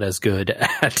or not as good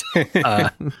at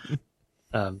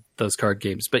those card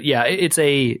games. But yeah, it's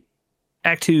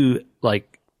Act 2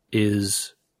 like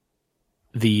is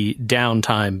the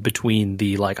downtime between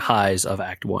the like highs of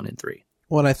Act 1 and 3.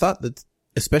 well, and I thought that,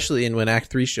 especially when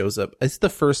Act 3 shows up, it's the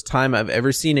first time I've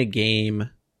ever seen a game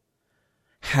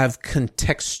have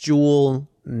contextual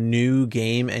new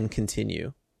game and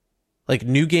continue. Like,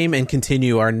 new game and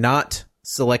continue are not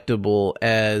selectable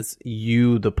as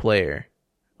you, the player,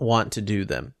 want to do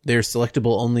them. They're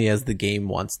selectable only as the game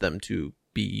wants them to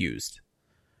be used.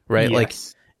 Right? Yes. Like,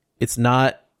 it's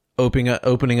not opening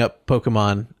up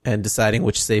Pokemon and deciding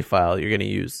which save file you're going to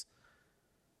use.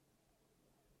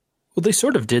 Well, they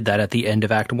sort of did that at the end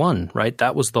of Act 1, right?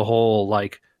 That was the whole,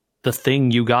 like, the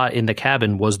thing you got in the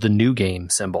cabin was the new game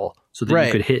symbol, so that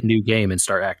you could hit new game and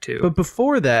start Act 2. But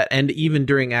before that, and even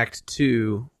during Act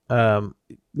 2,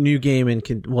 new game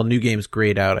and new game's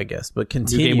grayed out, I guess, but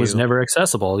continue New game was never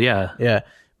accessible. Yeah. Yeah,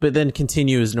 but then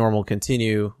continue is normal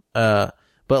continue. But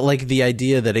like the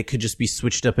idea that it could just be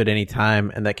switched up at any time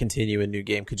and that continue and new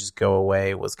game could just go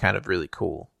away was kind of really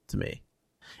cool to me.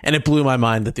 And it blew my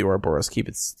mind that the Ouroboros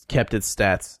kept its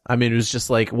stats. I mean, it was just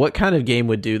like, what kind of game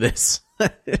would do this?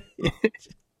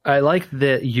 I like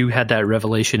that you had that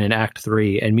revelation in Act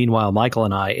 3, and meanwhile, Michael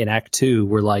and I in Act 2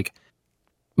 were like,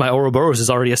 my Ouroboros is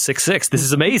already a 6/6. This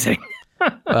is amazing.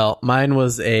 Well, mine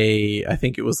was I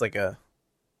think it was like a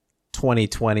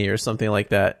 2020 or something like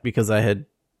that, because I had,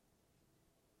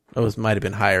 might have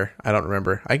been higher. I don't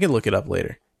remember. I can look it up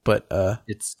later. But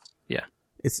it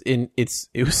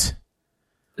was.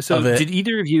 So did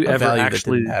either of you ever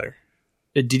actually matter.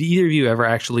 Did either of you ever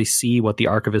actually see what the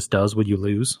archivist does when you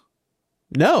lose?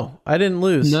 No, I didn't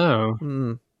lose.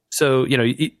 No. So,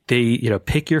 they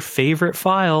pick your favorite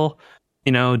file,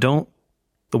 don't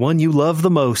the one you love the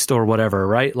most or whatever,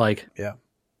 right? Like, yeah.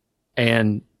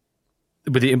 And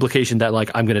with the implication that, like,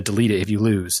 I'm going to delete it if you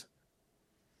lose.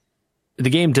 The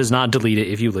game does not delete it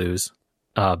if you lose,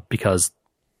 because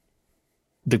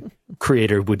the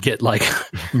creator would get, like,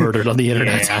 murdered on the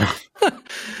internet.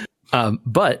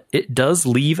 But it does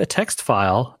leave a text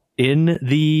file in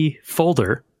the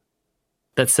folder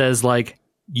that says, like,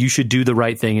 you should do the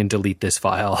right thing and delete this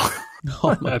file.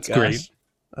 Oh my That's gosh. great.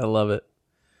 I love it.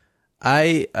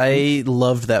 I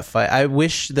loved that fight. I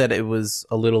wish that it was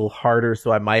a little harder,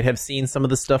 so I might have seen some of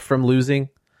the stuff from losing.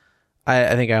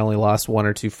 I think I only lost 1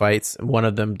 or 2 fights. One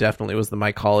of them definitely was the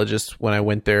mycologist when I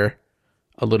went there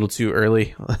a little too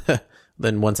early.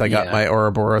 Then once I got my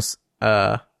Ouroboros,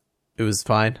 it was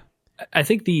fine. I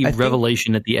think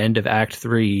revelation at the end of Act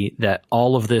 3 that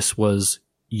all of this was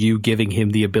you giving him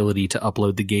the ability to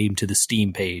upload the game to the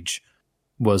Steam page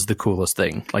was the coolest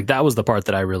thing. Like, that was the part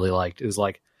that I really liked. It was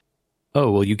like,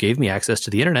 oh, well, you gave me access to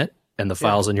the internet and the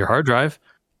files on your hard drive.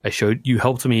 You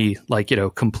helped me, like,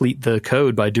 complete the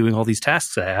code by doing all these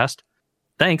tasks I asked.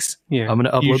 Thanks. Yeah. I'm going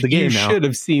to upload the game now. You should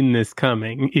have seen this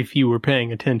coming if you were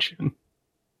paying attention.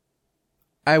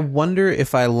 I wonder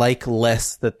if I like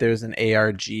less that there's an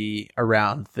ARG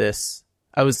around this.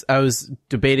 I was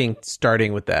debating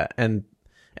starting with that, and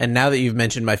now that you've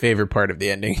mentioned my favorite part of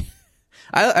the ending,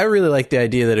 I really like the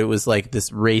idea that it was like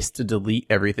this race to delete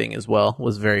everything as well.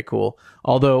 Was very cool.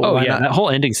 Although, that whole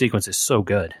ending sequence is so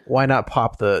good. Why not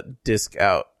pop the disc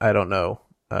out? I don't know.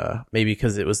 Maybe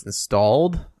because it was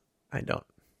installed. I don't.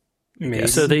 Maybe.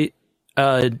 So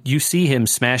you see him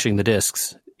smashing the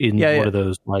discs in one of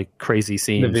those, like, crazy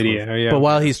scenes. The video, yeah. But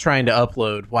while he's trying to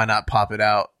upload, why not pop it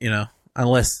out?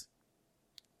 Unless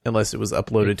it was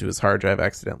uploaded to his hard drive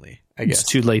accidentally, I guess. It's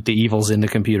too late. The evil's in the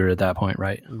computer at that point,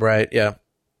 right? Right, yeah.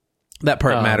 That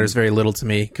part matters very little to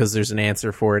me because there's an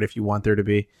answer for it if you want there to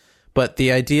be. But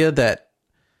the idea that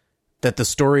the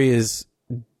story is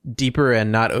deeper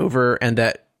and not over, and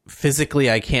that physically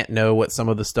I can't know what some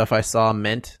of the stuff I saw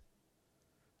meant,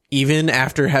 even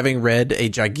after having read a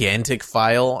gigantic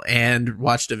file and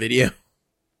watched a video.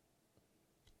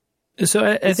 So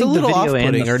I it's think a little the video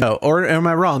off-putting, or am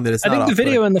I wrong that it's not I think the off-putting?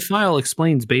 video and the file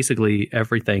explains basically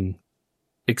everything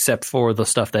except for the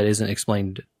stuff that isn't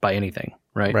explained by anything,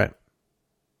 right? Right.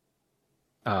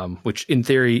 Which in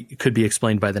theory could be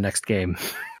explained by the next game.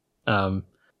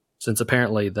 Since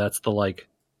apparently that's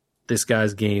this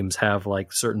guy's games have,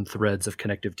 like, certain threads of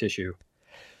connective tissue.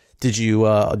 Did you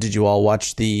all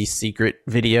watch the secret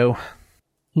video?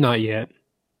 Not yet.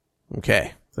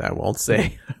 Okay, I won't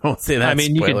say that. I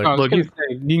mean, you can spoiler. look. You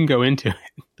can go into it.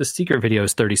 The secret video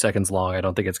is 30 seconds long. I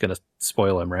don't think it's going to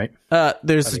spoil him, right?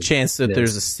 There's a chance that it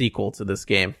there's is. a sequel to this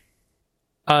game.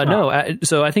 No.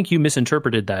 So I think you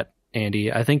misinterpreted that,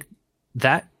 Andy. I think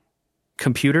that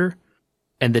computer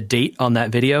and the date on that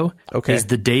video is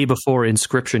the day before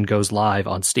Inscription goes live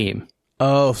on Steam.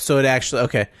 Oh, so it actually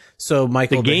okay. So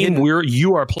Michael, The game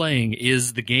you are playing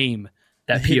is the game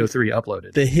that PO3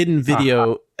 uploaded. the hidden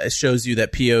video shows you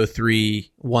that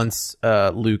PO3, once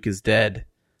Luke is dead,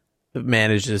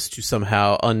 manages to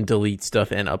somehow undelete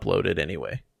stuff and upload it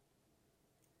anyway.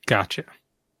 Gotcha.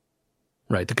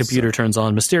 Right. The computer turns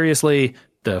on mysteriously,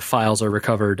 the files are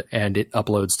recovered, and it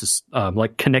uploads to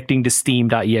like connecting to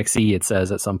steam.exe, it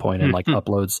says at some point, and like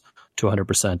uploads to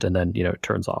 100%, and then, it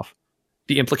turns off.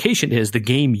 The implication is the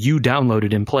game you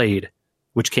downloaded and played,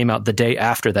 which came out the day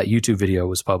after that YouTube video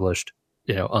was published,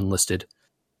 unlisted,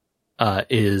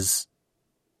 that's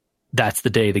the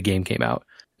day the game came out.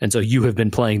 And so you have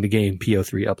been playing the game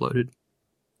PO3 uploaded.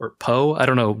 Or Poe? I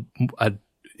don't know.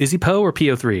 Is he Poe or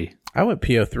PO3? I went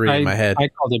PO3 in my head. I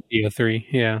called it PO3,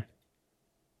 yeah.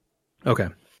 Okay.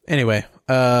 Anyway,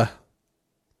 I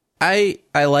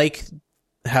like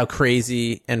how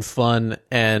crazy and fun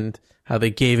and how they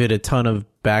gave it a ton of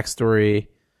backstory,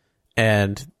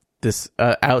 and this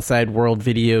outside world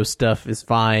video stuff is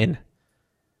fine.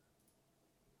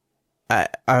 I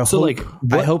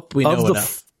hope we know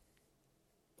enough.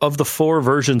 Of the 4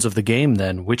 versions of the game,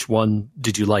 then, which one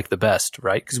did you like the best,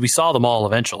 right? Because we saw them all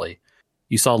eventually.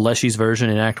 You saw Leshy's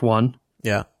version in Act 1.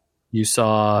 Yeah. You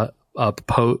saw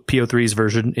PO3's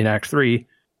version in Act 3.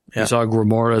 Yeah. You saw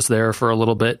Grimora's there for a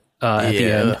little bit at the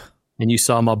end. And you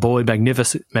saw my boy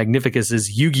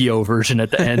Magnificus's Yu-Gi-Oh version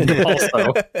at the end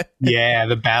also. Yeah,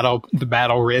 the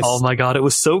battle wrist. Oh my god, it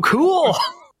was so cool!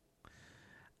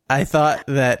 I thought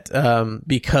that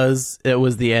because it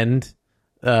was the end,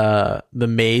 the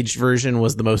mage version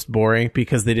was the most boring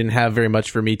because they didn't have very much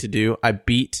for me to do. I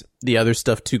beat the other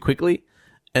stuff too quickly,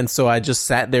 and so I just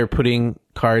sat there putting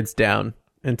cards down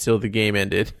until the game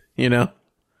ended, Yeah.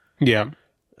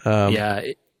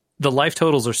 The life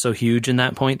totals are so huge in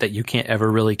that point that you can't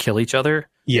ever really kill each other.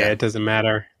 Yeah, it doesn't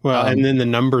matter. Well, and then the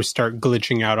numbers start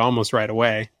glitching out almost right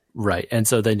away. Right. And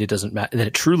so then it doesn't matter. Then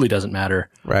it truly doesn't matter.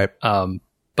 Right.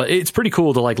 But it's pretty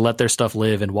cool to like let their stuff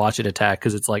live and watch it attack,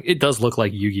 because it's like it does look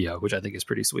like Yu-Gi-Oh, which I think is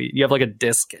pretty sweet. You have like a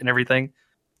disc and everything.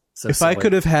 So if I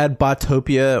could have had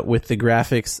Botopia with the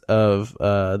graphics of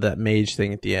that mage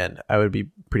thing at the end, I would be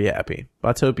pretty happy.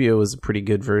 Botopia was a pretty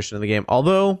good version of the game,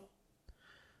 although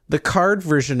the card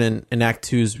version in Act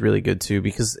 2 is really good too,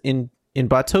 because in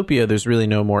Botopia there's really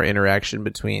no more interaction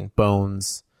between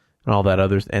bones and all that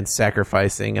other and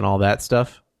sacrificing and all that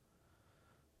stuff.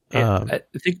 I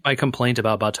think my complaint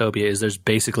about Botopia is there's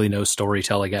basically no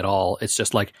storytelling at all. It's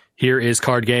just like, here is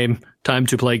card game, time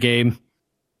to play game.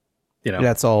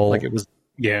 That's all. Like it was.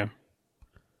 Yeah.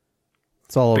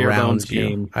 It's all bare around bones you,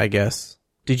 game. I guess.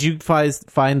 Did you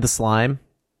find the slime?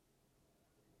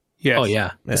 Yes. Oh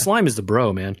yeah. The slime is the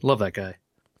bro, man. Love that guy.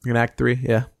 In Act 3,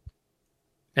 yeah.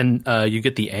 And you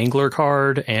get the angler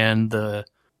card and the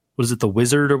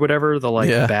wizard or whatever, the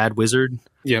bad wizard.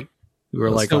 Yep. We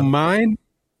were like, so mine.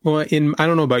 Well, I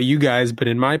don't know about you guys, but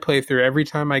in my playthrough, every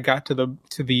time I got to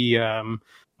the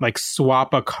like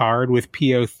swap a card with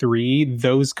PO3,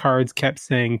 those cards kept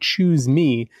saying choose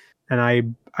me, and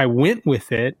I went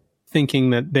with it thinking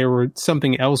that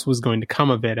something else was going to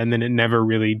come of it, and then it never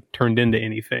really turned into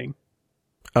anything.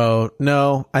 Oh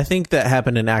no, I think that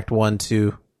happened in Act 1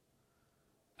 too.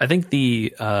 I think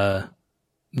the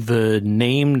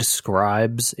named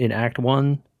scribes in Act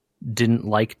 1 didn't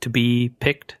like to be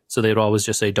picked, so they'd always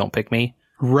just say, don't pick me.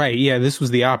 Right, yeah, this was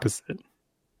the opposite.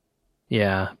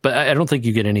 Yeah, but I don't think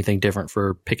you get anything different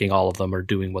for picking all of them or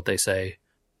doing what they say,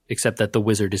 except that the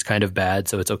wizard is kind of bad,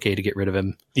 so it's okay to get rid of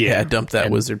him. Yeah, dump that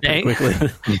wizard pretty quickly.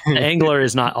 The angler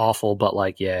is not awful, but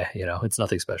it's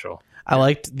nothing special. I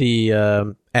liked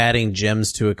the adding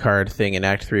gems to a card thing in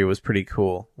Act 3 was pretty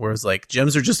cool, where it's like,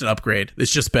 gems are just an upgrade.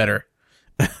 It's just better.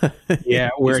 Yeah,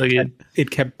 where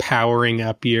it kept powering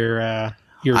up your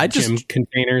gem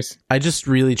containers. I just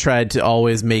really tried to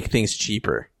always make things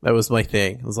cheaper. That was my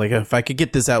thing. I was like, if I could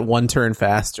get this out one turn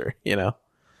faster,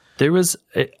 There was,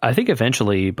 I think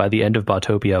eventually by the end of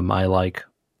Botopia, my what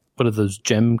are those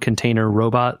gem container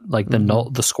robot,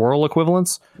 the squirrel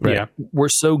equivalents? Right. Yeah. Were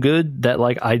so good that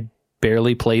I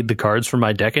barely played the cards from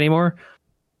my deck anymore.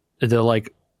 They're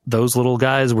those little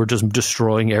guys were just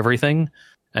destroying everything.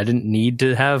 I didn't need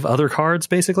to have other cards,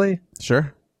 basically.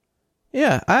 Sure.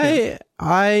 Yeah, I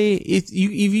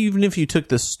Even if you took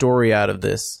the story out of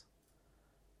this,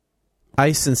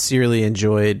 I sincerely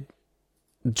enjoyed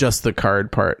just the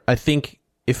card part. I think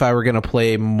if I were going to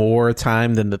play more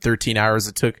time than the 13 hours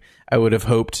it took, I would have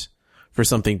hoped for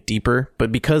something deeper.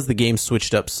 But because the game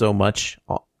switched up so much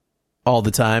all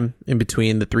the time in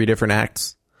between the 3 different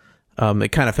acts,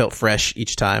 it kind of felt fresh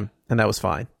each time, and that was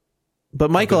fine. But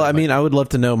Michael, I mean, I would love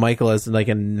to know, Michael, as like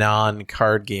a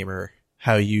non-card gamer,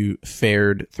 how you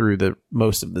fared through the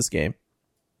most of this game.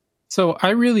 So I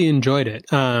really enjoyed it.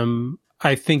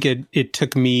 I think it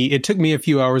took me a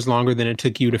few hours longer than it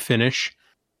took you to finish.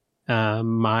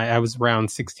 I was around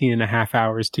 16 and a half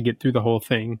hours to get through the whole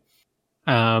thing.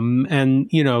 And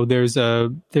you know, there's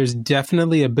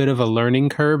definitely a bit of a learning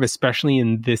curve, especially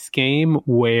in this game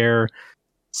where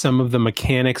some of the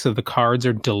mechanics of the cards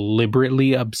are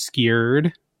deliberately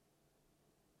obscured.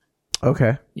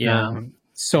 Okay. Yeah.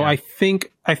 So I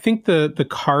think the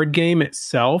card game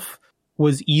itself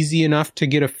was easy enough to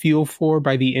get a feel for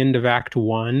by the end of Act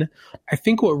 1. I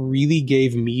think what really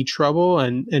gave me trouble,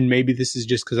 and maybe this is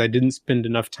just because I didn't spend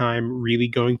enough time really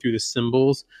going through the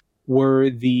symbols, were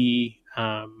the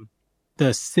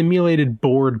simulated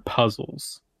board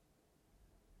puzzles.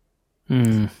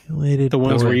 The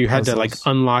ones where you had to like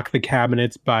unlock the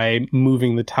cabinets by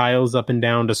moving the tiles up and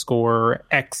down to score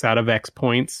X out of X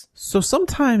points. So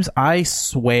sometimes I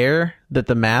swear that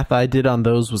the math I did on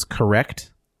those was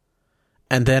correct.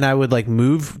 And then I would like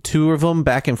move 2 of them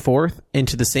back and forth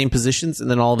into the same positions,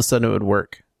 and then all of a sudden it would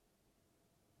work.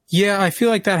 Yeah, I feel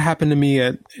like that happened to me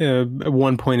at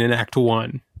one point in Act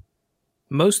 1.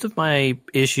 Most of my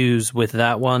issues with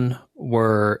that one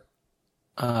were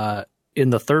in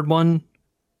the third one.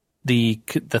 The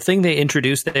thing they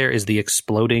introduced there is the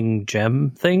exploding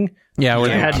gem thing. Yeah,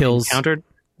 where it kills. Encountered.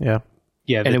 Yeah.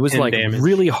 Yeah, and it was like damage.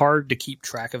 really hard to keep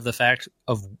track of the fact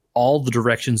of all the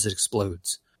directions it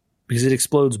explodes, because it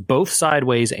explodes both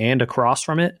sideways and across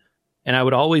from it. And I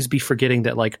would always be forgetting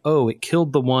that, like, oh, it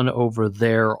killed the one over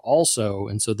there also,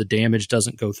 and so the damage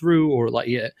doesn't go through, or like,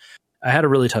 yeah, I had a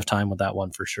really tough time with that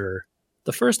one for sure.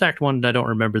 The first Act 1, I don't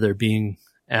remember there being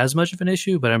as much of an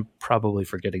issue, but I'm probably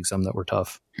forgetting some that were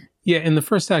tough. Yeah, in the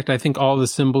first act, I think all the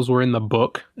symbols were in the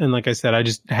book. And like I said, I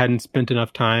just hadn't spent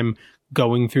enough time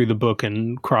going through the book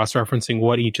and cross-referencing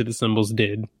what each of the symbols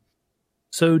did.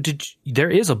 So there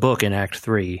is a book in Act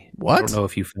 3. What? I don't know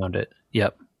if you found it.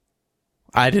 Yep.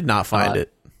 I did not find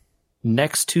it.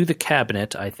 Next to the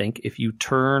cabinet, I think, if you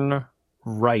turn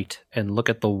right and look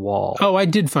at the wall. Oh, I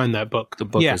did find that book. The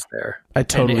book is there. I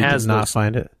totally did not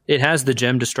find it. It has the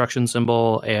gem destruction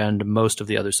symbol and most of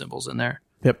the other symbols in there.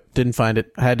 Yep, didn't find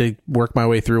it. I had to work my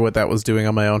way through what that was doing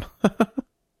on my own.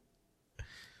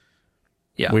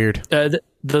 Yeah. Weird.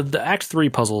 The Act 3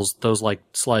 puzzles, those like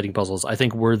sliding puzzles, I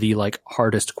think were the like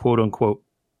hardest quote unquote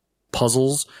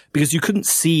puzzles, because you couldn't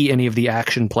see any of the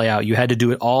action play out. You had to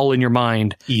do it all in your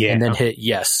mind and then hit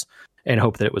yes and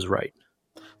hope that it was right.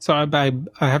 So I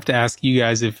have to ask you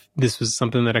guys if this was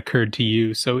something that occurred to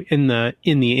you. So in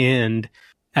the end,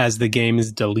 as the game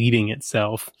is deleting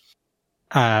itself,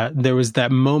 there was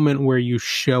that moment where you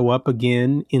show up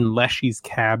again in Leshy's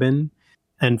cabin.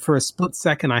 And for a split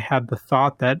second, I had the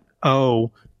thought that,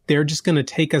 oh, they're just going to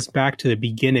take us back to the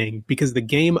beginning, because the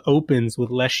game opens with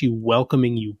Leshy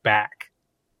welcoming you back.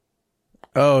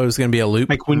 Oh, it was going to be a loop?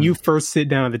 Like when you first sit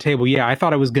down at the table, yeah, I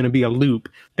thought it was going to be a loop,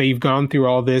 that you've gone through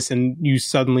all this and you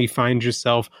suddenly find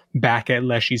yourself back at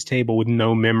Leshy's table with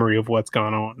no memory of what's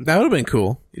gone on. That would have been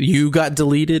cool. You got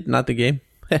deleted, not the game.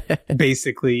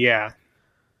 Basically, yeah.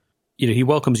 You know, he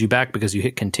welcomes you back because you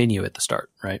hit continue at the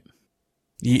start, right?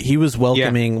 He was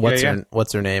welcoming what's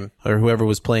her name, or whoever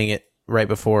was playing it right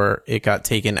before it got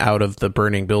taken out of the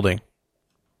burning building,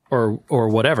 or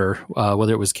whatever,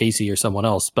 whether it was Casey or someone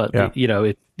else. But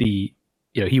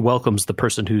he welcomes the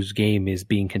person whose game is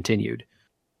being continued.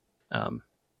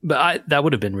 But that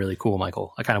would have been really cool,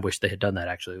 Michael. I kind of wish they had done that.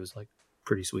 Actually, it was like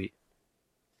pretty sweet.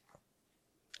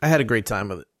 I had a great time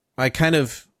with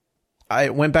it. I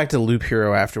went back to Loop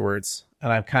Hero afterwards,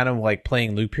 and I'm kind of like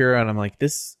playing Loop Hero, and I'm like,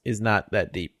 this is not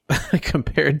that deep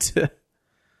compared to.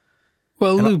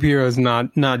 Well, Loop Hero is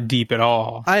not deep at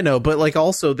all. I know, but like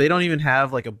also they don't even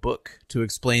have like a book to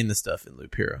explain the stuff in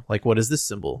Loop Hero. Like, what is this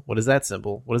symbol? What is that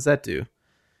symbol? What does that do?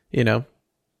 You know,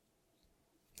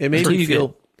 it made me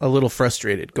feel a little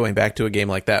frustrated going back to a game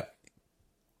like that.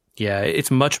 Yeah, it's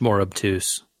much more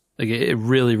obtuse. Like it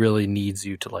really, really needs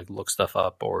you to like look stuff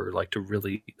up, or like to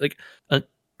really like.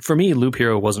 For me, Loop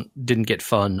Hero didn't get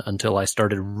fun until I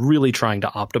started really trying to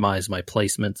optimize my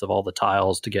placements of all the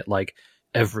tiles to get like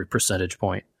every percentage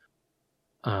point.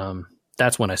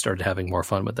 that's when I started having more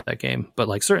fun with that game. But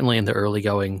like certainly in the early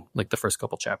going, like the first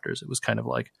couple chapters, it was kind of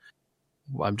like,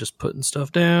 I'm just putting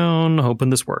stuff down, hoping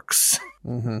this works.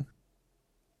 Mm-hmm.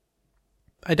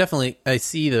 I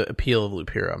see the appeal of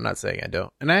Loop Hero. I'm not saying I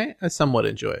don't. And I somewhat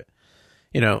enjoy it.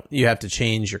 You know, you have to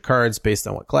change your cards based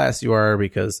on what class you are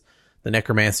because the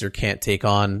Necromancer can't take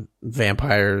on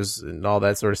vampires and all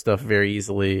that sort of stuff very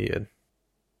easily. And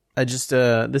I just,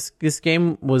 this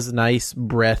game was a nice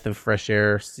breath of fresh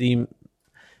air.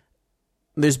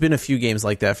 There's been a few games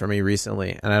like that for me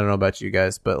recently, and I don't know about you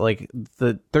guys, but like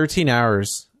the 13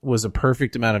 hours was a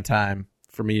perfect amount of time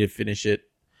for me to finish it,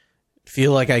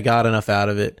 feel like I got enough out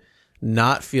of it,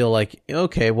 not feel like,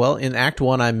 okay, well, in Act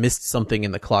 1, I missed something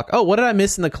in the clock. Oh, what did I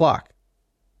miss in the clock?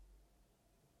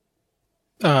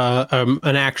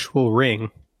 An actual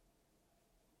ring.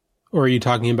 Or are you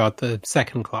talking about the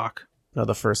second clock? No,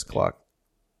 the first clock.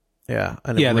 Yeah,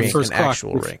 the first clock.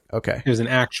 Actual ring. Okay. There's an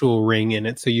actual ring in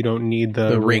it, so you don't need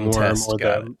the ring ringworm test. or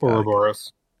the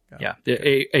Ouroboros. Yeah,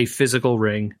 a physical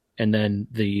ring, and then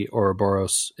the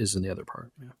Ouroboros is in the other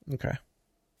part. Yeah. Okay.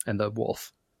 And the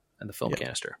wolf and the film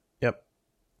canister. Yep.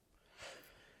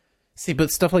 See,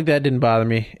 but stuff like that didn't bother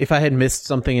me. If I had missed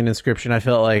something in Inscription, I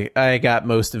felt like I got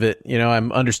most of it. You know, I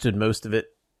understood most of it.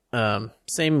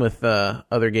 Same with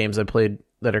other games I played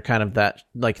that are kind of that,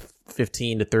 like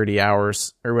 15 to 30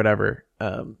 hours or whatever.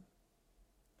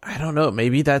 I don't know.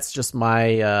 Maybe that's just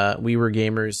my We Were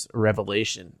Gamers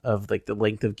revelation of like the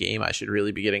length of game I should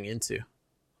really be getting into.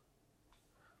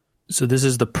 So this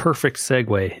is the perfect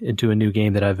segue into a new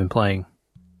game that I've been playing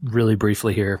really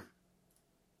briefly here.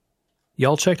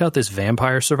 Y'all checked out this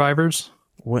Vampire Survivors?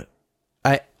 What?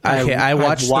 I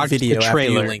watched the video the after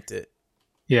trailer. you linked it.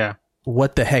 Yeah.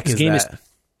 What the heck is that?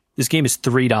 This game is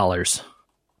 $3.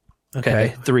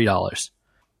 Okay, $3.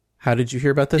 How did you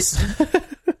hear about this?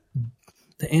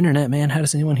 The internet, man. How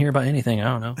does anyone hear about anything? I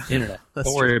don't know. The internet.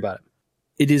 Don't worry about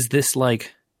it. It is this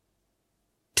like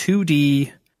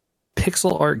 2D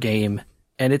pixel art game,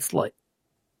 and it's like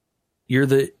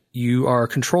you are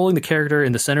controlling the character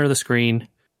in the center of the screen,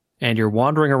 and you're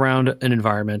wandering around an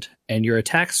environment, and your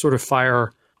attacks sort of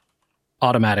fire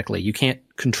automatically. You can't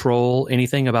control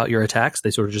anything about your attacks.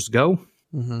 They sort of just go.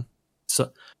 Mm-hmm.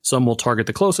 So some will target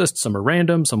the closest, some are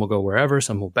random, some will go wherever,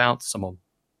 some will bounce, some will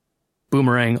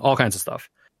boomerang, all kinds of stuff.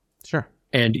 Sure.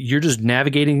 And you're just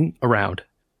navigating around,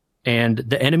 and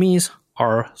the enemies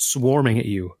are swarming at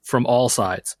you from all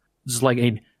sides. It's like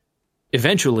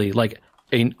eventually, like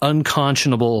an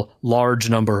unconscionable large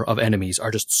number of enemies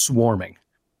are just swarming.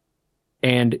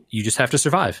 And you just have to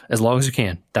survive as long as you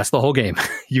can. That's the whole game.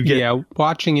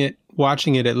 Watching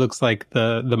it, it looks like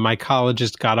the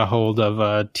mycologist got a hold of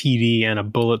a TD and a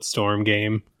Bulletstorm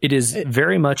game. It is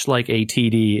very much like a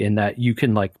TD in that you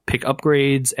can like pick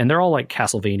upgrades, and they're all like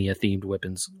Castlevania themed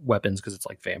weapons because it's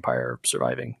like vampire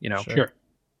surviving, you know. Sure.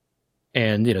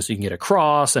 And you know, so you can get a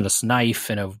cross and a knife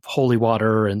and a holy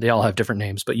water, and they all have different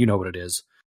names, but you know what it is.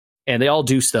 And they all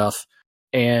do stuff,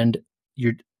 and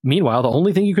meanwhile, the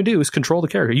only thing you can do is control the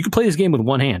character. You can play this game with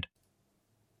one hand.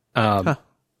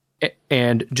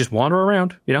 And just wander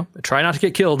around, you know, try not to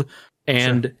get killed,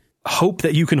 and hope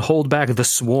that you can hold back the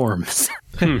swarms.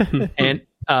 And,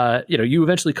 you know, you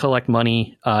eventually collect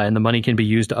money, and the money can be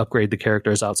used to upgrade the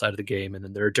characters outside of the game. And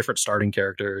then there are different starting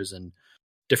characters and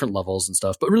different levels and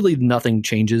stuff, but really nothing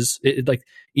changes. Like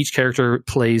each character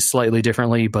plays slightly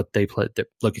differently, but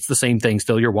look, it's the same thing.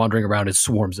 Still, you're wandering around and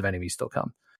swarms of enemies still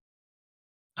come.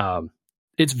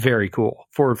 It's very cool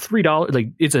for $3.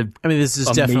 Like this is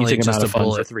definitely just a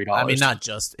bullet. For $3. I mean, it's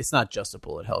not just a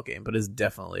bullet hell game, but it's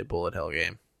definitely a bullet hell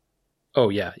game. Oh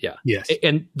yeah. Yes.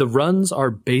 And the runs are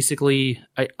basically,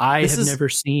 I have never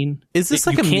seen. Is this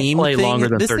like a meme play thing? Longer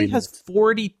than this 30 thing has minutes.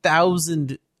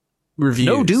 40,000 reviews.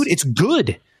 No, dude, it's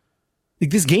good.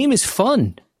 Like, this game is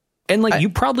fun. And like, you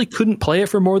probably couldn't play it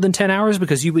for more than 10 hours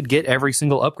because you would get every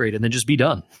single upgrade and then just be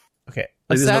done. Okay.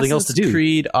 Like, there's nothing else to do. Assassin's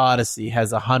Creed Odyssey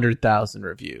has 100,000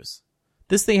 reviews.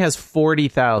 This thing has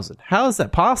 40,000. How is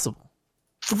that possible?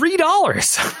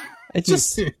 $3. It's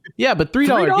just but $3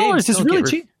 $3 games is really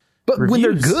cheap. But when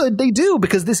they're good, they do,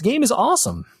 because this game is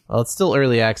awesome. Well, it's still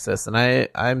early access, and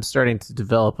I'm starting to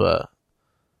develop a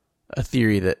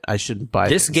theory that I shouldn't buy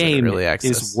this game early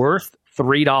access. is worth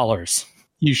 $3.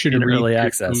 You should in read early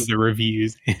access. the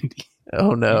reviews, Andy.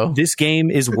 Oh no, this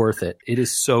game is worth it. It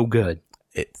is so good.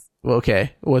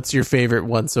 Okay. What's your favorite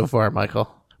one so far,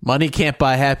 Michael? Money can't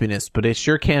buy happiness, but it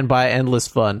sure can buy endless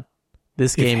fun.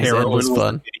 This game is endless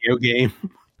fun. Video game.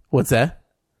 What's that?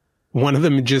 One of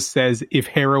them just says, "If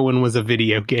heroin was a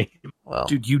video game." Well,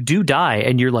 dude, you do die,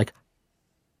 and you're like,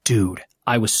 dude,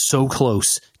 I was so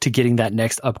close to getting that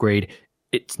next upgrade.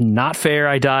 It's not fair.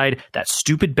 I died. That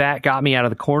stupid bat got me out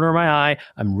of the corner of my eye.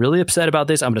 I'm really upset about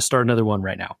this. I'm going to start another one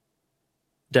right now.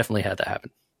 Definitely had that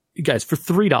happen. You guys, for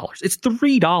 $3. It's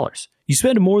 $3. You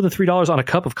spend more than $3 on a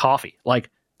cup of coffee. Like,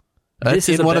 this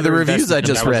is one of the reviews I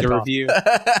just read. Review.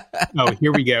 Oh,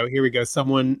 here we go.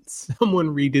 Someone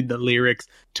redid the lyrics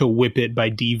to "Whip It" by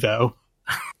Devo.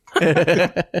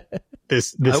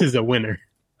 This is a winner.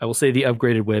 I will say the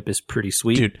upgraded whip is pretty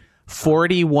sweet. Dude,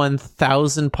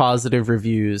 41,000 positive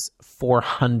reviews,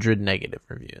 400 negative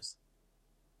reviews.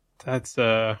 That's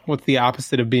what's the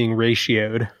opposite of being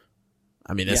ratioed?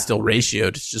 I mean, it's still ratioed.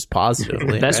 It's just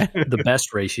positively. The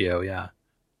best ratio, yeah.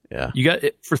 Yeah. You got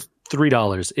it for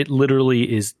 $3. It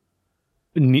literally is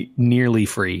nearly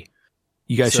free.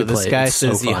 You guys should play it. So this guy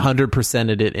says he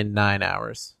 100%ed it in 9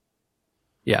 hours.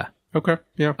 Yeah. Okay.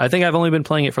 Yeah. I think I've only been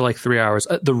playing it for like 3 hours.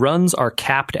 The runs are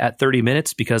capped at 30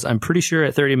 minutes because I'm pretty sure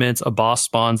at 30 minutes a boss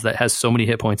spawns that has so many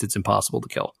hit points it's impossible to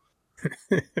kill.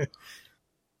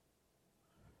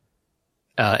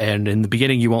 And in the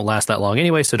beginning you won't last that long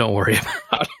anyway, so don't worry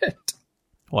about it.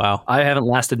 Wow. I haven't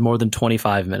lasted more than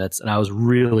 25 minutes and I was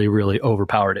really, really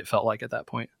overpowered, it felt like at that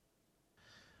point.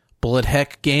 Bullet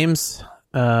Heck games,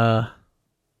 card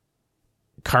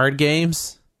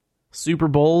games, Super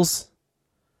Bowls,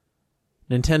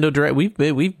 Nintendo Direct.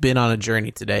 We've been on a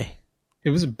journey today. It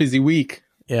was a busy week.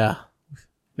 Yeah.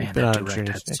 Man, that Direct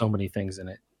had so many things in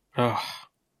it. Oh.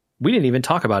 We didn't even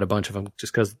talk about a bunch of them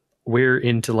just because we're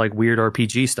into like weird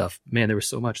RPG stuff. Man, there was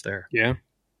so much there. Yeah.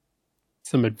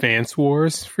 Some Advance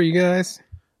Wars for you guys.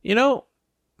 You know,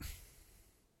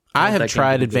 I have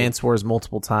tried Advance Wars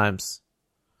multiple times.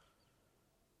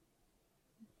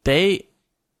 They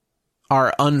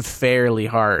are unfairly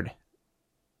hard.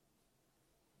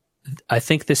 I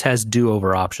think this has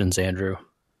do-over options, Andrew.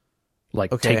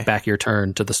 Like, take back your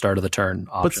turn to the start of the turn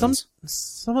options. But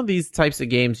some of these types of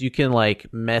games, you can,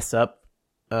 like, mess up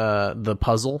the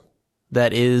puzzle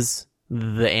that is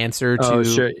the answer to... Oh,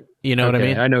 sure. You know what I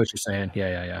mean? I know what you're saying.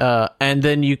 Yeah. And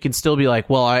then you can still be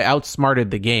like, well, I outsmarted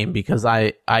the game because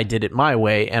I did it my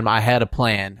way, and I had a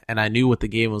plan, and I knew what the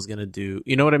game was going to do.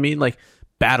 You know what I mean? Like,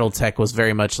 Battletech was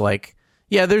very much like,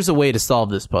 yeah, there's a way to solve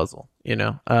this puzzle, you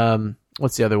know?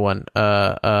 What's the other one?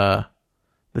 The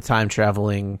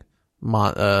time-traveling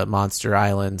Monster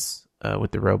Islands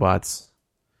with the robots.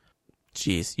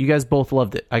 Jeez, you guys both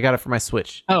loved it. I got it for my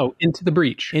Switch. Oh, Into the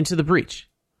Breach. Into the Breach.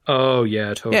 Oh,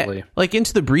 yeah, totally. Yeah, like,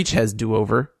 Into the Breach has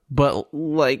do-over, but,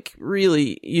 like,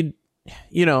 really,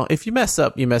 you know, if you mess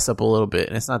up a little bit,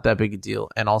 and it's not that big a deal,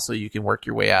 and also you can work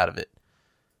your way out of it.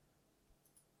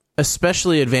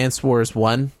 Especially Advance Wars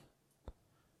 1.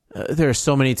 There are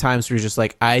so many times where you're just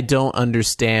like, I don't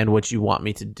understand what you want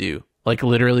me to do. Like,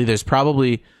 literally, there's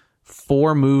probably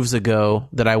 4 moves ago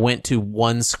that I went to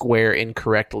 1 square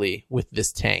incorrectly with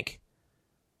this tank.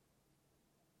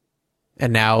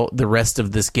 And now the rest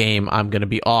of this game, I'm going to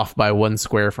be off by 1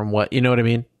 square from what, you know what I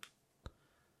mean?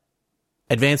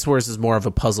 Advance Wars is more of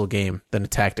a puzzle game than a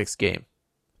tactics game.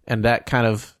 And that kind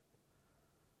of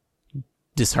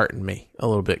disheartened me a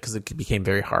little bit because it became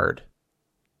very hard.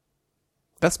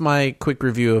 That's my quick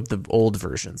review of the old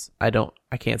versions. I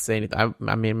can't say anything.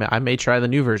 I mean, I may try the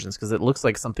new versions because it looks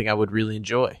like something I would really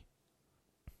enjoy.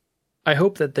 I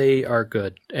hope that they are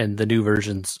good and the new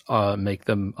versions make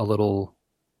them a little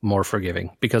more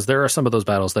forgiving, because there are some of those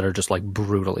battles that are just like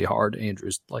brutally hard.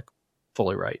 Andrew's like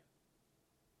fully right.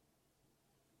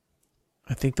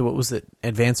 I think what was it?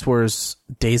 Advance Wars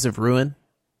Days of Ruin?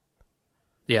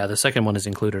 Yeah, the second one is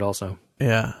included also.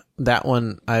 Yeah, that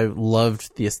one I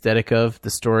loved the aesthetic of,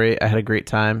 the story. I had a great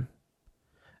time.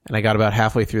 And I got about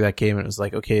halfway through that game and it was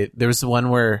like, okay, there was the one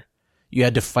where you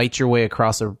had to fight your way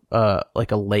across a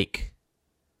lake.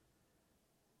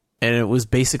 And it was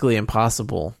basically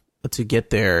impossible to get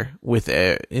there with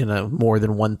more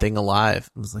than one thing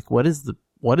alive. I was like, what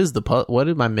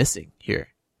am I missing here?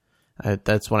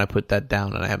 That's when I put that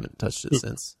down and I haven't touched it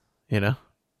since, you know?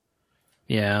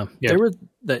 Yeah. There were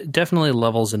definitely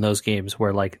levels in those games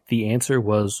where like the answer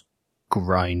was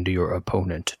grind your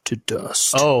opponent to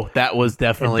dust. Oh, that was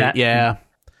definitely, yeah.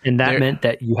 And that meant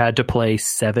that you had to play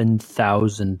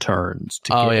 7,000 turns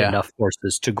to get enough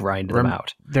horses to grind them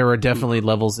out. There were definitely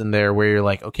levels in there where you're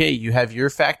like, okay, you have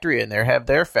your factory and they have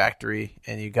their factory,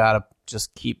 and you got to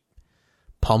just keep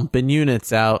pumping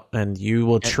units out, and you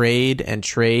will trade and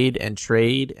trade and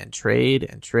trade and trade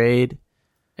and trade.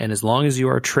 And as long as you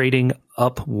are trading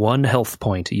up 1 health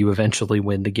point, you eventually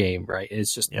win the game, right?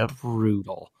 It's just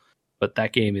brutal. But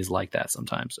that game is like that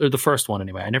sometimes. Or the first one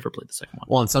anyway. I never played the second one.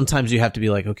 Well, and sometimes you have to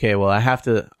be like, okay, well, I have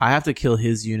to kill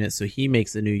his unit so he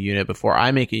makes a new unit before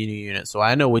I make a new unit, so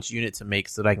I know which unit to make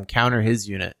so that I can counter his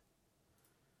unit.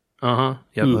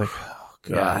 Yep. Oof. Like, oh,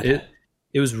 God. Yeah,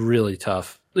 it was really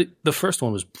tough. The first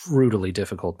one was brutally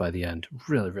difficult by the end.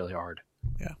 Really, really hard.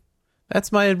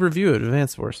 That's my review of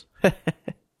Advance Wars.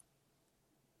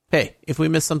 Hey, if we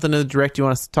missed something in the direct you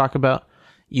want us to talk about,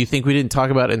 you think we didn't talk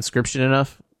about Inscription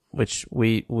enough, which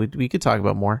we could talk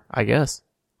about more, I guess.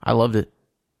 I loved it.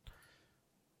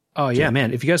 Oh yeah,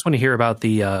 man! If you guys want to hear about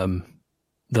the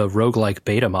roguelike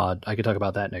beta mod, I could talk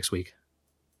about that next week.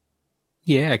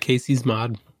 Yeah, Casey's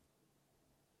mod.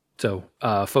 So,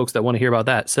 folks that want to hear about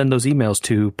that, send those emails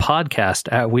to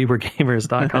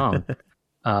podcast@wewergamers.com.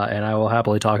 And I will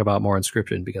happily talk about more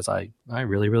Inscription because I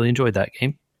really, really enjoyed that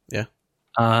game. Yeah.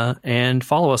 And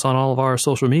follow us on all of our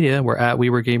social media. We're at We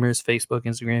Were Gamers, Facebook,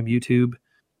 Instagram, YouTube,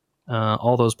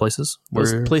 all those places.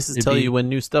 Those places tell you when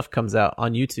new stuff comes out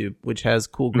on YouTube, which has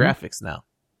cool graphics now.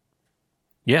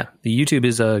 Yeah, the YouTube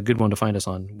is a good one to find us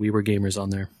on. We Were Gamers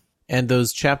on there. And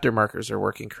those chapter markers are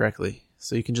working correctly,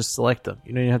 so you can just select them.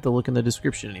 You don't even have to look in the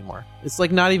description anymore. It's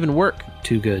like not even work.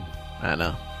 Too good. I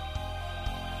know.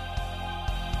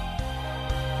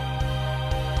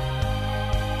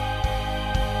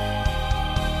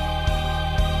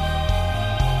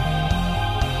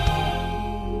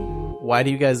 Why do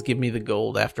you guys give me the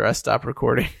gold after I stop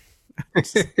recording?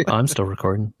 I'm still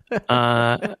recording.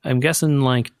 I'm guessing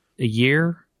like a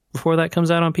year before that comes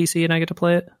out on PC and I get to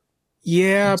play it.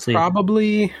 Yeah, Let's see.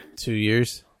 probably. 2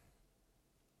 years.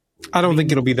 I don't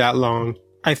think it'll be that long.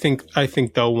 I think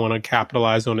they'll want to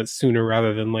capitalize on it sooner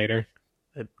rather than later,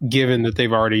 given that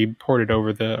they've already ported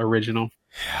over the original.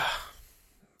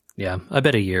 Yeah, I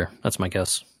bet a year. That's my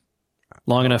guess.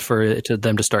 Long enough for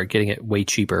them to start getting it way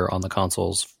cheaper on the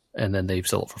consoles, and then they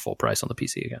sell it for full price on the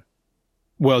PC again.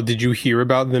 Well, did you hear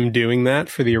about them doing that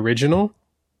for the original?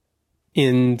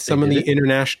 In some of the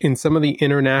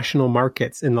international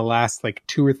markets in the last like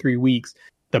 2 or 3 weeks,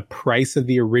 the price of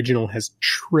the original has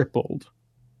tripled.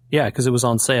 Yeah, because it was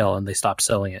on sale and they stopped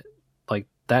selling it. Like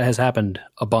that has happened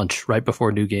a bunch right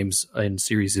before new games and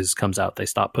series comes out. They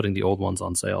stop putting the old ones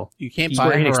on sale. You can't Square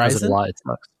buy Enix does it a Horizon? lot. It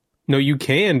sucks. No, you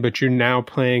can, but you're now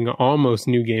paying almost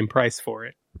new game price for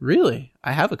it. Really?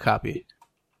 I have a copy.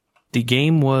 The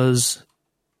game was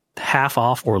half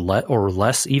off or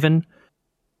less even.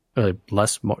 More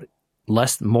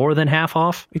than half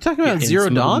off. You talking about In Zero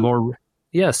some of the Dawn? more-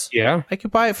 yes. Yeah. I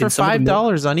could buy it for In some of the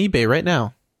 $5 on eBay right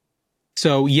now.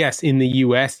 So yes, in the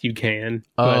US you can.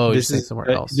 But Oh, this you're is saying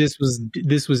somewhere else. This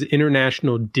was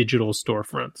international digital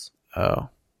storefronts. Oh.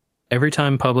 Every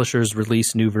time publishers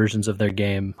release new versions of their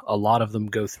game, a lot of them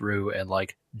go through and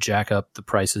like jack up the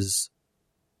prices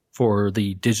for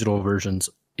the digital versions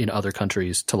in other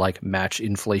countries to like match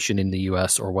inflation in the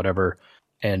US or whatever.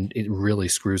 And it really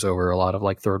screws over a lot of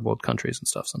like third world countries and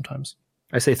stuff sometimes.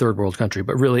 I say third world country,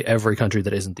 but really every country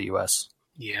that isn't the US.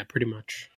 Yeah, pretty much.